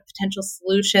challenges, a lot of potential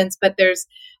solutions, but there's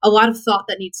a lot of thought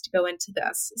that needs to go into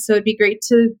this. So it'd be great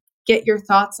to get your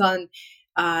thoughts on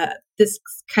this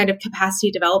kind of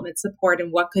capacity development support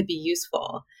and what could be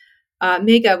useful.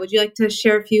 Megha, would you like to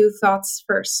share a few thoughts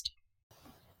first?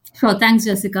 Sure. Thanks,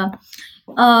 Jessica.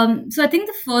 So I think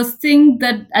the first thing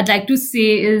that I'd like to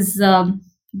say is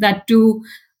that to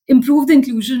improve the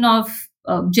inclusion of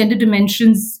gender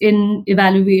dimensions in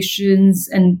evaluations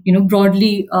and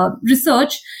broadly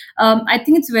research, I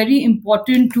think it's very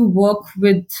important to work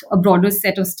with a broader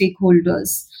set of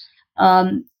stakeholders.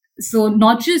 So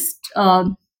not just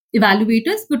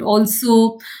evaluators, but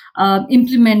also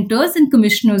implementers and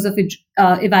commissioners of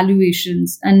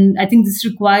evaluations. And I think this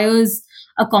requires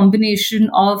a combination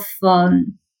of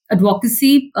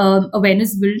advocacy,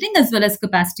 awareness building, as well as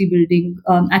capacity building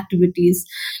activities.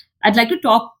 I'd like to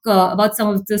talk about some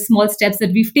of the small steps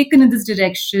that we've taken in this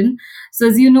direction. So,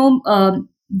 as you know,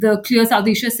 the Clear South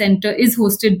Asia Center is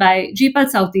hosted by JPAL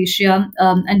South Asia,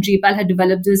 and JPAL had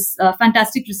developed this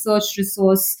fantastic research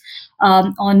resource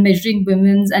on measuring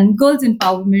women's and girls'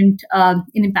 empowerment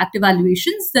in impact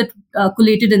evaluations that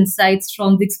collated insights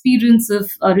from the experience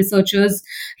of researchers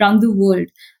around the world.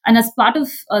 And as part of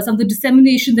some of the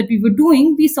dissemination that we were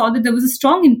doing, we saw that there was a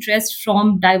strong interest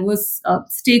from diverse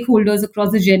stakeholders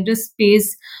across the gender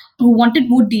space who wanted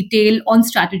more detail on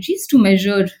strategies to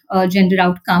measure gender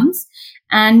outcomes.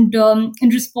 And in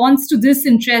response to this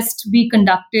interest, we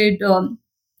conducted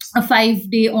a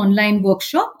 5-day online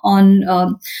workshop on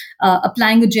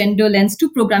applying a gender lens to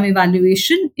program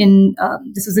evaluation.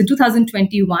 This was in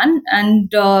 2021,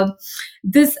 and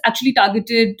this actually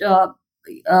targeted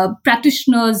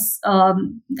practitioners,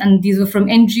 and these were from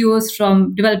NGOs,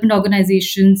 from development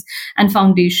organizations and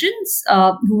foundations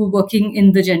who were working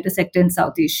in the gender sector in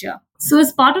South Asia. So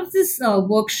as part of this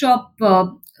workshop,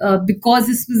 because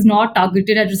this was not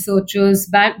targeted at researchers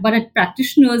but at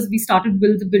practitioners, we started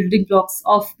build the building blocks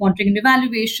of monitoring and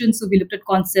evaluation. So we looked at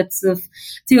concepts of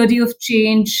theory of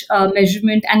change,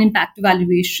 measurement, and impact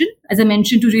evaluation. as I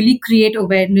mentioned, to really create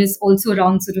awareness also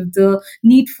around sort of the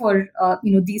need for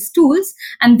these tools.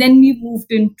 And then we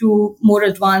moved into more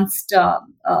advanced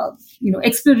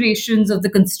explorations of the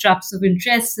constructs of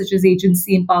interest, such as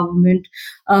agency, empowerment,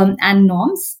 and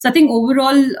norms. So I think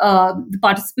overall, the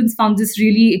participants found this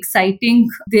really exciting.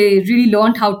 They really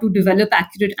learned how to develop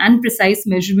accurate and precise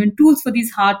measurement tools for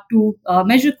these hard to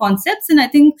measure concepts. And I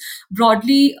think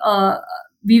broadly,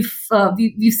 we've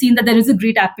seen that there is a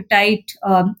great appetite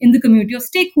in the community of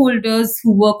stakeholders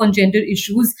who work on gender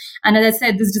issues. And as I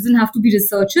said, this doesn't have to be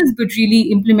researchers, but really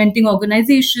implementing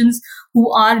organizations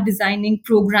who are designing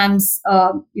programs,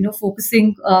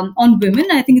 focusing on women.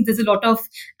 I think there's a lot of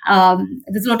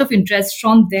interest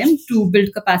from them to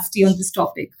build capacity on this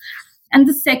topic. And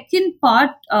the second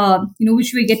part,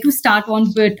 which we get to start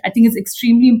on, but I think is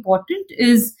extremely important,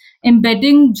 is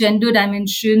embedding gender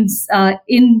dimensions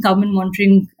in government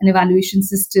monitoring and evaluation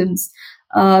systems.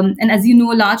 And as you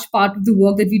know, a large part of the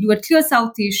work that we do at Clear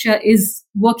South Asia is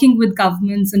working with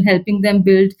governments and helping them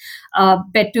build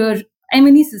better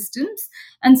M&E systems.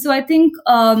 And so I think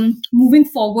moving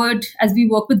forward, as we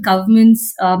work with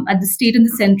governments at the state and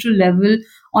the central level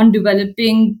on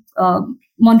developing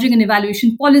monitoring and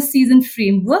evaluation policies and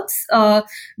frameworks,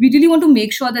 we really want to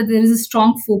make sure that there is a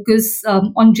strong focus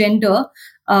on gender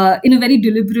in a very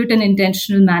deliberate and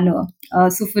intentional manner.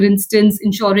 So, for instance,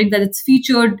 ensuring that it's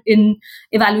featured in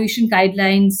evaluation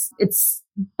guidelines, it's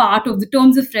part of the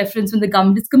terms of reference when the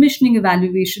government is commissioning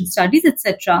evaluation studies,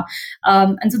 etc.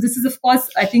 And so this is, of course,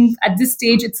 I think at this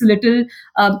stage, it's a little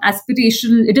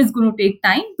aspirational. It is going to take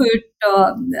time, but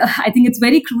I think it's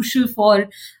very crucial for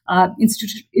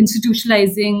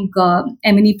institutionalizing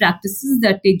M&E practices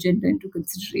that take gender into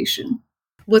consideration.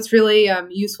 What's really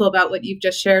useful about what you've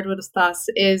just shared with us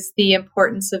is the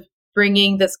importance of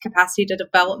bringing this capacity to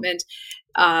development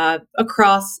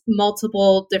across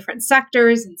multiple different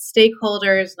sectors and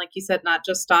stakeholders, like you said, not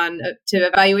just on to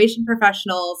evaluation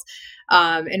professionals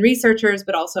and researchers,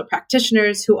 but also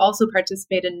practitioners who also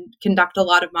participate and conduct a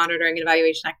lot of monitoring and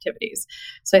evaluation activities.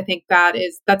 So I think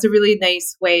that's a really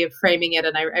nice way of framing it,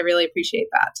 and I really appreciate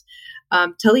that.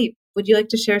 Talib, would you like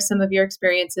to share some of your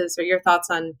experiences or your thoughts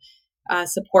on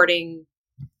supporting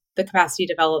the capacity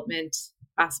development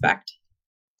aspect?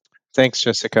 Thanks,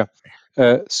 Jessica.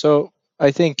 So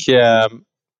I think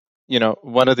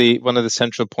one of the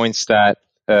central points that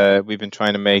we've been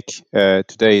trying to make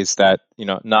today is that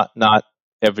not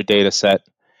every data set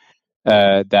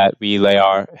that we lay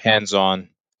our hands on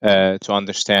to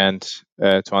understand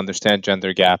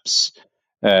gender gaps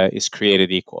is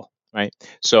created equal, right?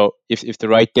 So if the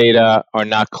right data are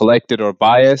not collected or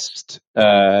biased,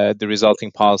 the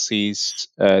resulting policies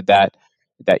that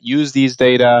use these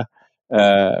data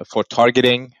for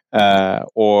targeting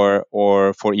or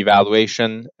for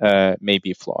evaluation may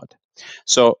be flawed.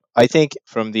 So I think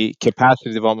from the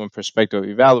capacity development perspective of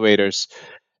evaluators,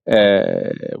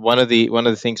 one of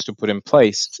the things to put in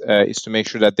place is to make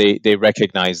sure that they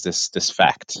recognize this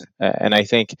fact, and I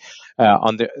think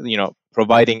on the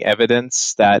providing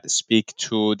evidence that speak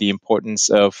to the importance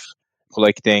of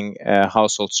collecting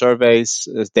household surveys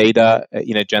data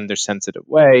in a gender sensitive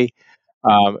way,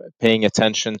 paying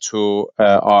attention to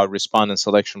our respondent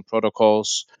selection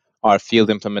protocols, our field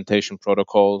implementation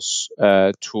protocols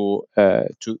to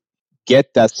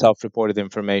get that self-reported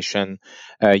information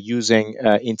using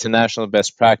international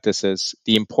best practices.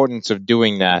 The importance of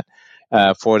doing that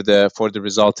for the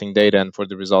resulting data and for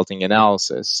the resulting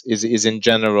analysis is in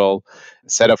general a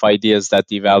set of ideas that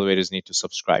the evaluators need to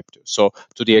subscribe to. So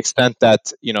to the extent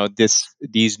that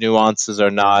these nuances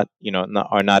are not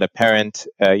apparent,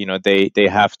 they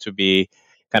have to be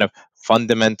kind of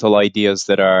fundamental ideas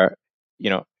that are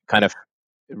kind of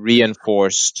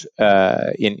reinforced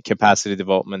in capacity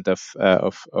development of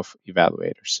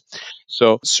evaluators.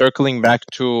 So circling back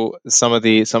to some of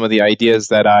the ideas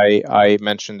that I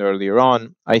mentioned earlier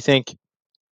on, I think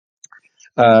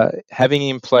having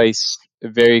in place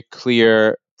very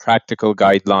clear practical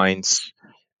guidelines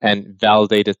and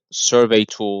validated survey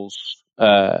tools,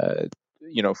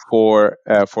 for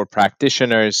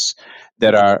practitioners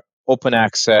that are open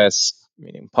access,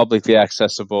 meaning publicly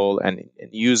accessible and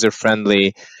user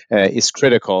friendly, is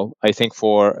critical, I think,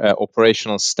 for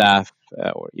operational staff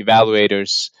or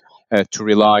evaluators to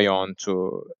rely on,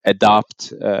 to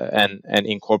adopt and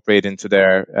incorporate into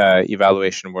their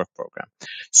evaluation work program.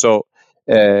 So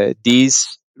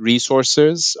these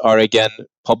resources are, again,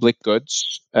 public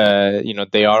goods.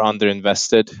 They are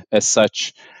underinvested. As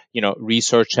such,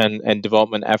 research and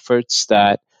development efforts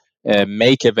that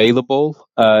make available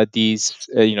these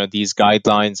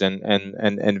guidelines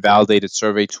and validated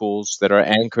survey tools that are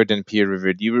anchored in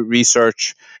peer-reviewed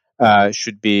research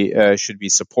should be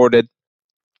supported.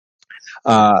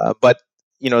 But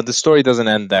the story doesn't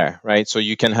end there, right? So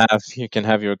you can have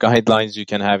your guidelines, you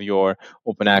can have your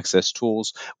open access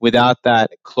tools. Without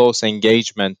that close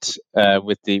engagement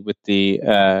with the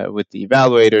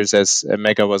evaluators, as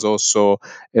Mega was also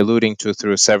alluding to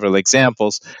through several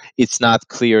examples, it's not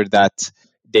clear that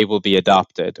they will be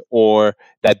adopted or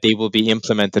that they will be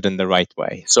implemented in the right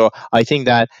way. So I think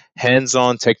that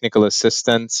hands-on technical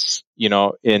assistance,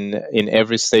 in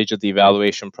every stage of the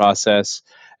evaluation process,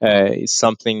 is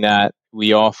something that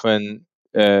we often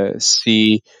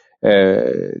see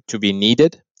to be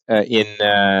needed in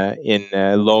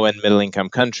low and middle income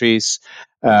countries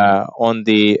on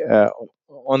the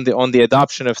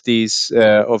adoption of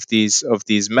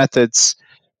these methods,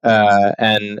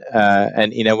 and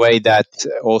in a way that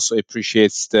also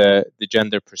appreciates the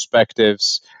gender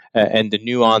perspectives and the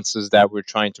nuances that we're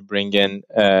trying to bring in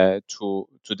to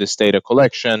this data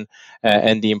collection,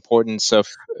 and the importance of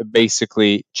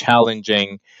basically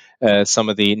challenging some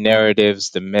of the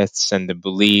narratives, the myths, and the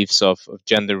beliefs of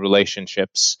gender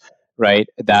relationships, right?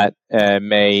 That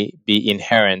may be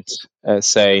inherent,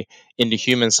 say, in the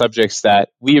human subjects that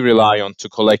we rely on to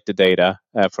collect the data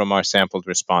from our sampled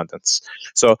respondents.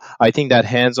 So I think that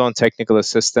hands-on technical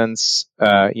assistance,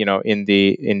 in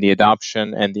the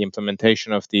adoption and the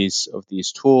implementation of these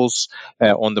tools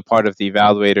on the part of the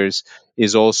evaluators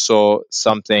is also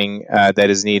something that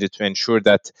is needed to ensure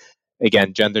that,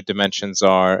 again, gender dimensions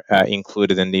are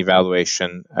included in the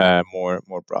evaluation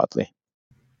more broadly.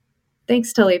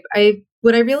 Thanks, Talib.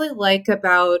 What I really like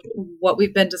about what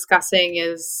we've been discussing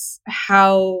is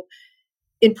how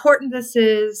important this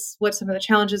is, what some of the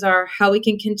challenges are, how we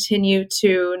can continue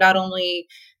to not only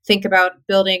think about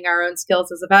building our own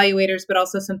skills as evaluators, but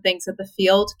also some things that the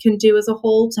field can do as a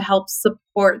whole to help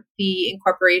support the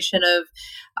incorporation of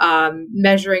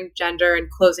measuring gender and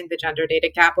closing the gender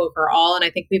data gap overall. And I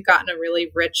think we've gotten a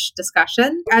really rich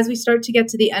discussion. As we start to get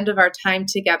to the end of our time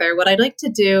together, what I'd like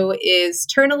to do is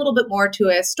turn a little bit more to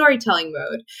a storytelling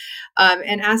mode,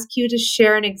 and ask you to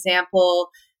share an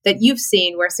example that you've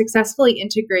seen where successfully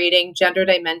integrating gender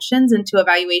dimensions into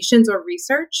evaluations or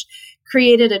research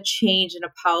created a change in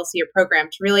a policy or program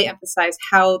to really emphasize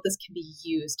how this can be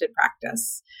used in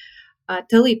practice.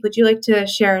 Talib, would you like to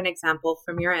share an example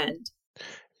from your end?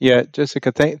 Yeah,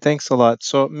 Jessica, thanks a lot.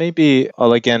 So maybe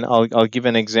I'll give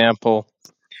an example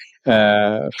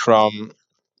from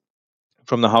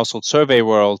the household survey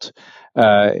world,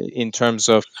 in terms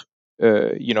of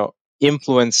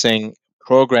influencing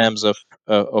programs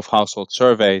of household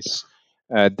surveys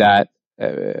that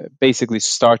basically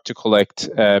start to collect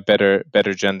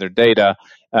better gender data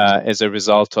as a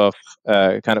result of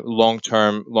kind of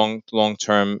long-term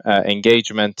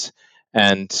engagement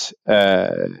and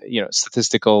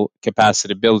statistical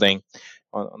capacity building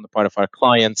on the part of our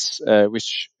clients,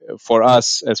 which for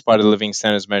us, as part of the Living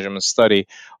Standards Measurement Study,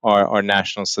 are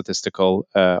national statistical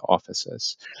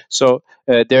offices. So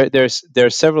there are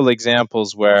several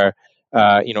examples where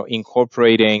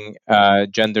incorporating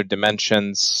gender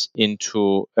dimensions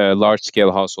into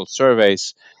large-scale household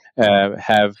surveys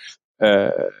have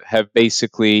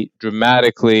basically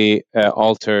dramatically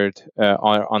altered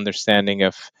our understanding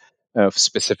of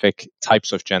specific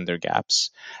types of gender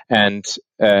gaps. And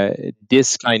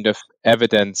this kind of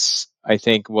evidence, I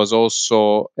think, was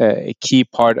also a key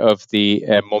part of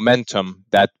the momentum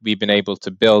that we've been able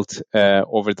to build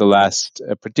over the last,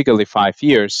 particularly 5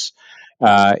 years,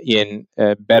 in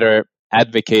better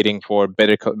advocating for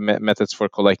better methods for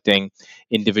collecting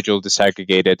individual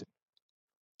disaggregated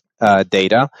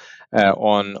data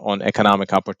on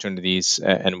economic opportunities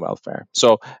and welfare.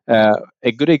 So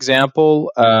a good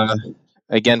example,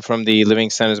 again, from the Living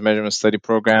Standards Measurement Study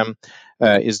Program,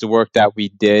 is the work that we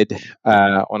did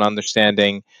on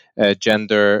understanding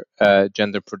gender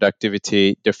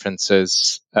productivity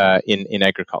differences in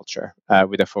agriculture,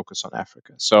 with a focus on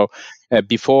Africa. So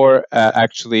before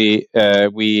actually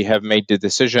we have made the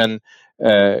decision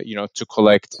to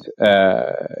collect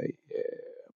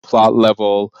plot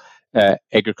level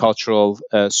agricultural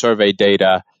survey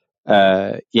data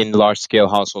in large scale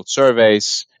household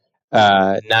surveys,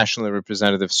 nationally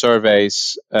representative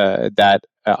surveys that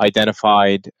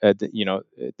identified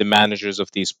the managers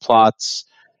of these plots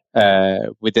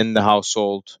within the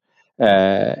household,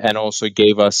 and also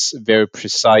gave us very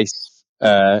precise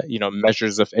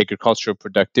measures of agricultural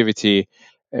productivity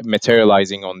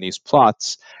materializing on these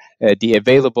plots. The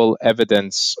available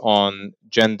evidence on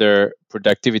gender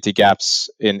productivity gaps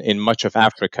in much of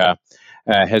Africa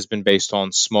has been based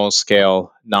on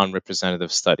small-scale,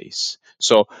 non-representative studies.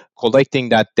 So collecting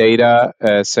that data,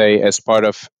 say, as part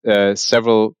of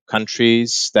several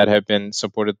countries that have been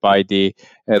supported by the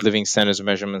Living Standards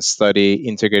Measurement Study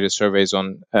integrated surveys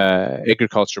on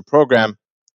agriculture program,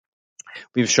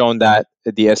 we've shown that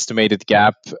the estimated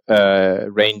gap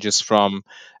ranges from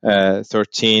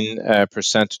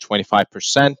 13% to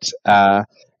 25%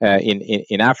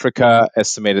 in Africa,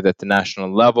 estimated at the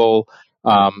national level,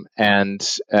 and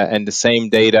the same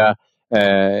data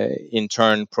in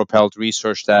turn propelled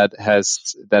research that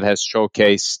has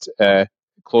showcased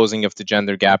closing of the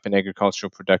gender gap in agricultural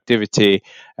productivity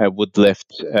would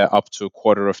lift up to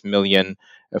 250,000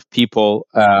 of people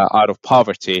out of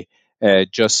poverty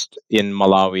just in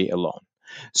Malawi alone.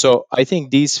 So I think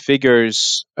these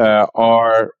figures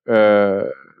are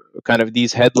kind of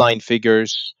these headline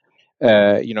figures,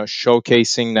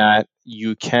 showcasing that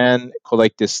you can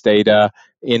collect this data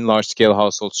in large-scale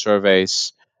household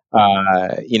surveys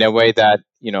in a way that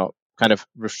kind of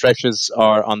refreshes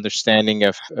our understanding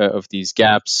of these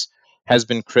gaps, has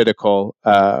been critical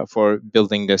for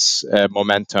building this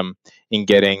momentum in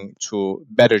getting to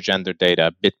better gender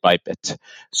data bit by bit.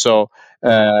 So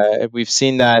we've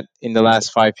seen that in the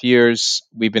last 5 years,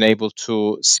 we've been able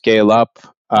to scale up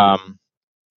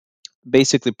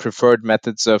basically preferred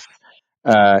methods of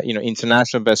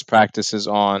international best practices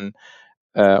on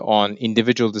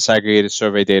individual disaggregated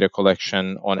survey data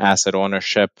collection, on asset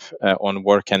ownership, on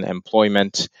work and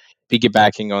employment,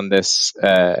 piggybacking on this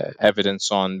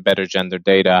evidence on better gender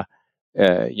data,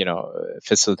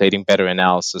 facilitating better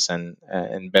analysis and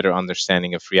better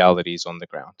understanding of realities on the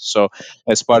ground. So,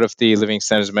 as part of the Living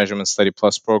Standards Measurement Study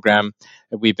Plus program,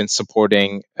 we've been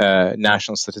supporting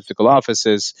national statistical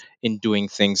offices in doing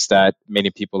things that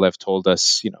many people have told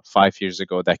us, 5 years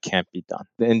ago that can't be done.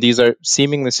 And these are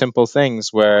seemingly simple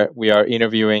things where we are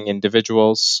interviewing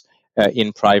individuals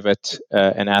in private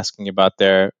and asking about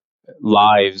their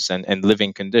lives and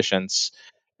living conditions.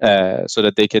 So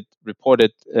that they could report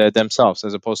it themselves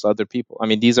as opposed to other people. I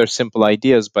mean, these are simple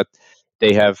ideas, but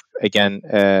they have, again,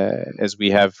 as we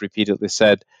have repeatedly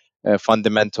said,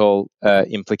 fundamental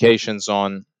implications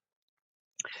on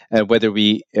whether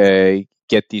we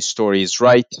get these stories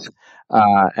right,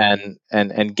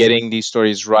 and getting these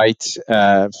stories right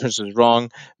versus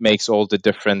wrong makes all the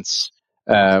difference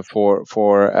for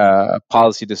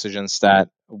policy decisions that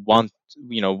we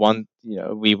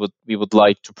would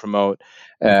like to promote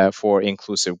for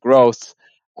inclusive growth.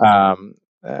 Um,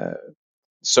 uh,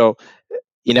 so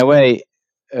in a way,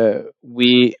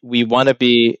 we want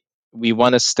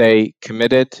to stay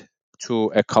committed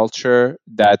to a culture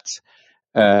that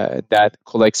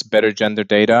collects better gender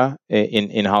data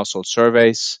in household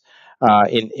surveys.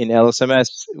 In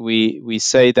LSMS, we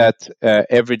say that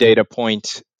every data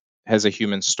point has a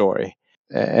human story.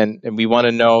 And we want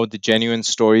to know the genuine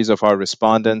stories of our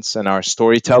respondents and our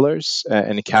storytellers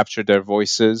and capture their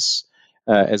voices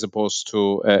as opposed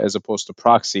to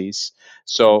proxies.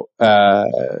 So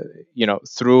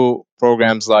through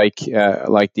programs like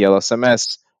the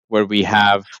LSMS, where we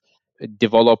have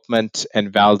development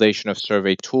and validation of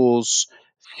survey tools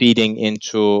feeding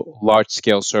into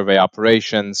large-scale survey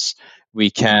operations, we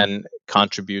can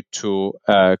contribute to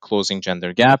closing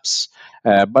gender gaps,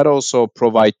 but also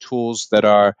provide tools that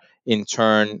are in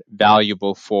turn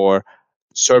valuable for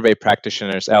survey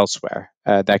practitioners elsewhere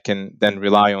that can then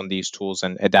rely on these tools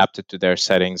and adapt it to their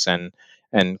settings and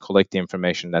collect the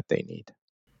information that they need.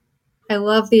 I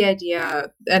love the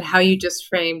idea and how you just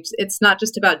framed it's not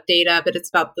just about data, but it's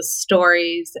about the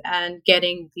stories and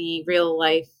getting the real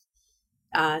life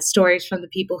stories from the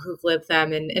people who've lived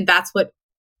them. And that's what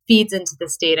feeds into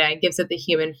this data and gives it the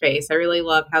human face. I really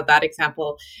love how that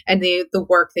example and the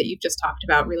work that you've just talked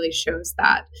about really shows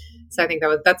that. So I think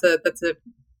that's a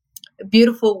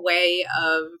beautiful way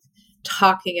of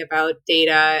talking about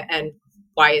data and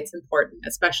why it's important,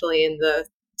 especially in the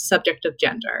subject of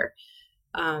gender.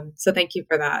 So thank you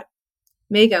for that.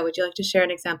 Megha, would you like to share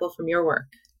an example from your work?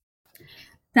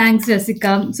 Thanks,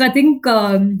 Jessica. So I think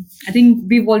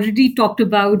we've already talked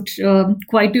about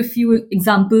quite a few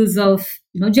examples of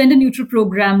gender neutral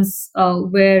programs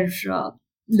where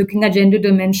looking at gender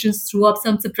dimensions threw up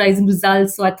some surprising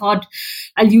results. So I thought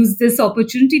I'll use this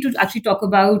opportunity to actually talk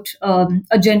about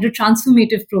a gender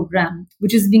transformative program,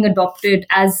 which is being adopted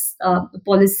as a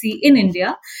policy in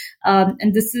India.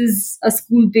 And this is a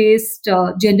school-based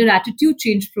gender attitude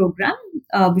change program,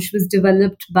 which was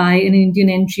developed by an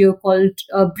Indian NGO called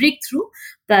Breakthrough,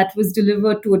 that was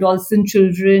delivered to adolescent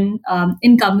children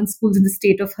in government schools in the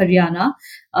state of Haryana,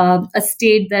 a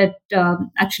state that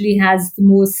actually has the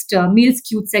most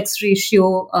male-skewed sex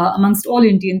ratio amongst all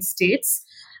Indian states.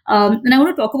 And I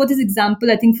want to talk about this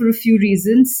example, I think, for a few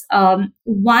reasons.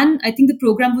 One, I think the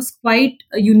program was quite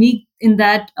unique in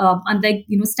that, unlike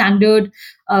standard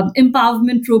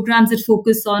empowerment programs that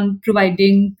focus on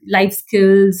providing life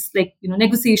skills like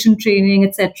negotiation training,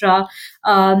 etc.,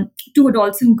 to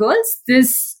adults and girls,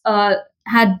 this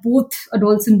had both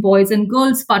adults and boys and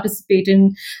girls participate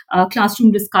in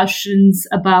classroom discussions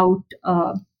about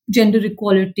gender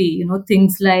equality,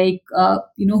 things like,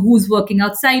 who's working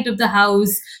outside of the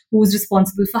house, who's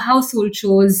responsible for household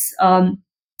chores,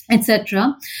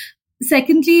 etc.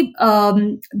 Secondly,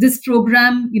 this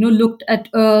program, looked at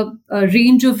a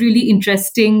range of really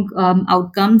interesting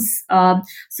outcomes.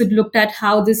 So it looked at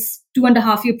how this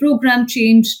 2.5-year program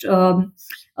changed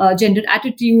gendered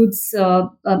attitudes,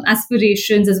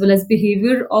 aspirations, as well as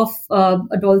behavior of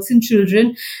adults and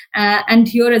children. And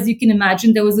here, as you can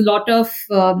imagine, there was a lot of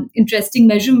interesting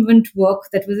measurement work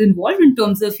that was involved in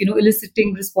terms of,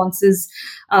 eliciting responses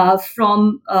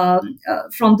from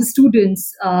the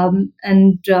students.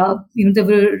 And there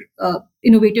were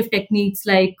innovative techniques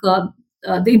like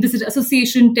the implicit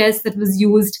association test that was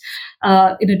used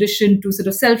in addition to sort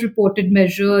of self-reported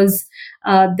measures,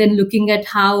 then looking at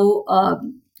how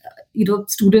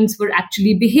students were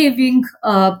actually behaving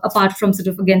apart from sort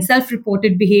of, again,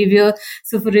 self-reported behavior.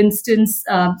 So for instance,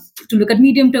 to look at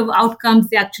medium-term outcomes,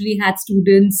 they actually had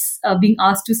students being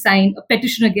asked to sign a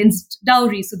petition against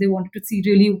dowry. So they wanted to see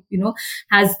really,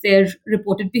 has their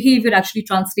reported behavior actually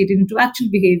translated into actual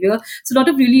behavior. So a lot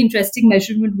of really interesting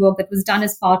measurement work that was done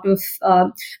as part of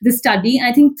this study. And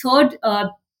I think third,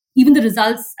 even the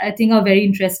results, I think, are very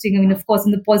interesting. I mean, of course,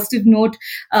 on the positive note,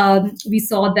 we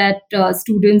saw that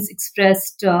students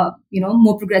expressed,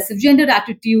 more progressive gender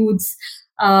attitudes.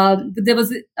 But there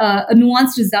was a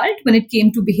nuanced result when it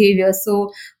came to behavior.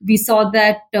 So we saw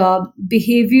that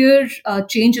behavior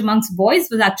change amongst boys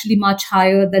was actually much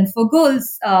higher than for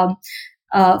girls.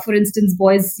 For instance,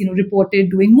 boys, reported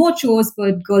doing more chores,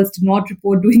 but girls did not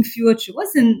report doing fewer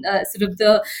chores. And sort of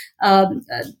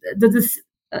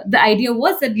the idea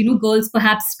was that, girls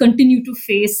perhaps continue to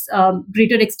face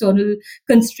greater external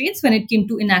constraints when it came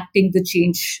to enacting the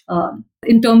change.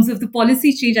 In terms of the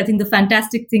policy change, I think the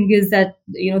fantastic thing is that,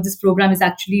 this program has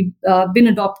actually been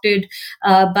adopted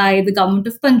by the government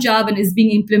of Punjab and is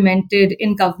being implemented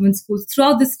in government schools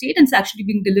throughout the state, and it's actually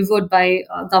being delivered by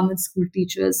government school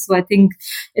teachers. So I think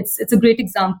it's a great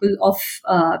example of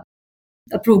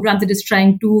a program that is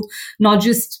trying to not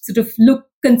just sort of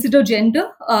consider gender,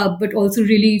 but also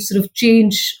really sort of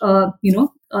change,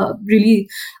 really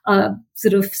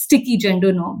sort of sticky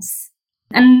gender norms.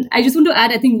 And I just want to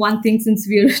add, I think, one thing, since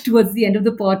we're towards the end of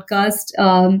the podcast.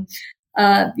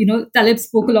 Talib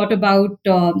spoke a lot about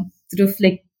sort of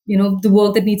like, the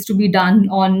work that needs to be done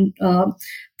on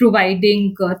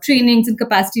providing trainings and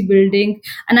capacity building.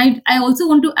 And I also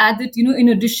want to add that, in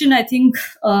addition, I think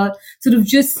sort of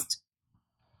just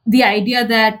the idea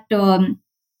that,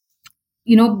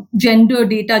 gender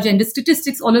data, gender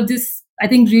statistics, all of this, I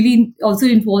think, really also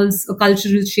involves a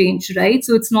cultural change, right?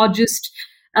 So it's not just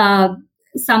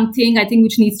something, I think,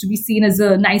 which needs to be seen as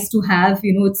a nice to have.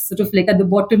 It's sort of like at the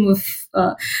bottom of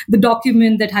the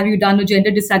document that have you done a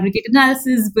gender disaggregate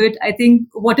analysis. But I think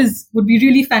would be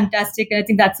really fantastic, and I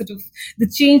think that's sort of the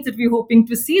change that we're hoping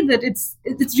to see, that it's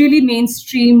really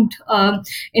mainstreamed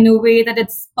in a way that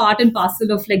it's part and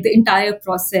parcel of like the entire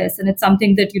process, and it's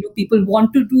something that people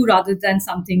want to do rather than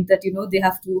something that they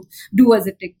have to do as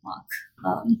a tick mark.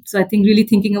 So I think really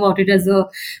thinking about it as a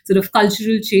sort of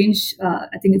cultural change,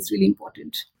 I think it's really important.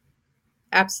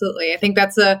 Absolutely. I think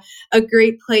that's a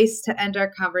great place to end our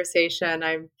conversation.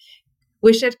 I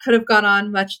wish it could have gone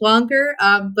on much longer,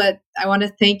 but I want to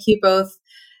thank you both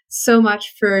so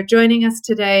much for joining us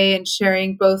today and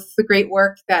sharing both the great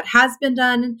work that has been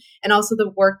done and also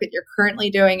the work that you're currently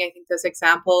doing. I think those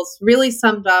examples really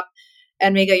summed up,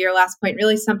 and Megha, your last point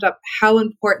really summed up how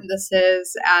important this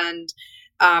is, and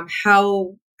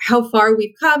how far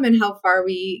we've come and how far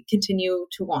we continue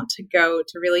to want to go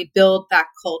to really build that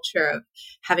culture of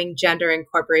having gender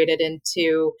incorporated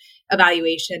into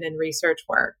evaluation and research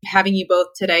work. Having you both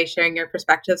today sharing your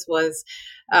perspectives was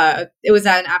an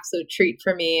absolute treat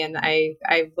for me, and I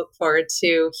look forward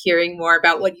to hearing more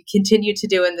about what you continue to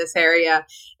do in this area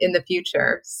in the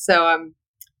future. So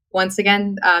once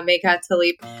again, Megha,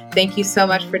 Talib, thank you so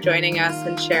much for joining us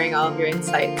and sharing all of your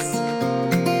insights.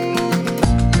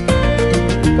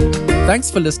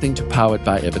 Thanks for listening to Powered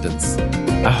by Evidence.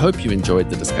 I hope you enjoyed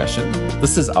the discussion.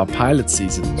 This is our pilot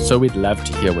season, so we'd love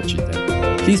to hear what you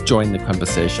think. Please join the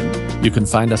conversation. You can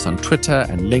find us on Twitter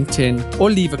and LinkedIn, or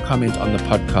leave a comment on the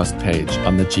podcast page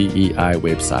on the GEI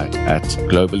website at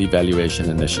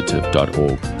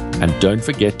globalevaluationinitiative.org. And don't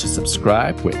forget to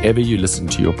subscribe wherever you listen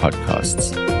to your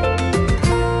podcasts.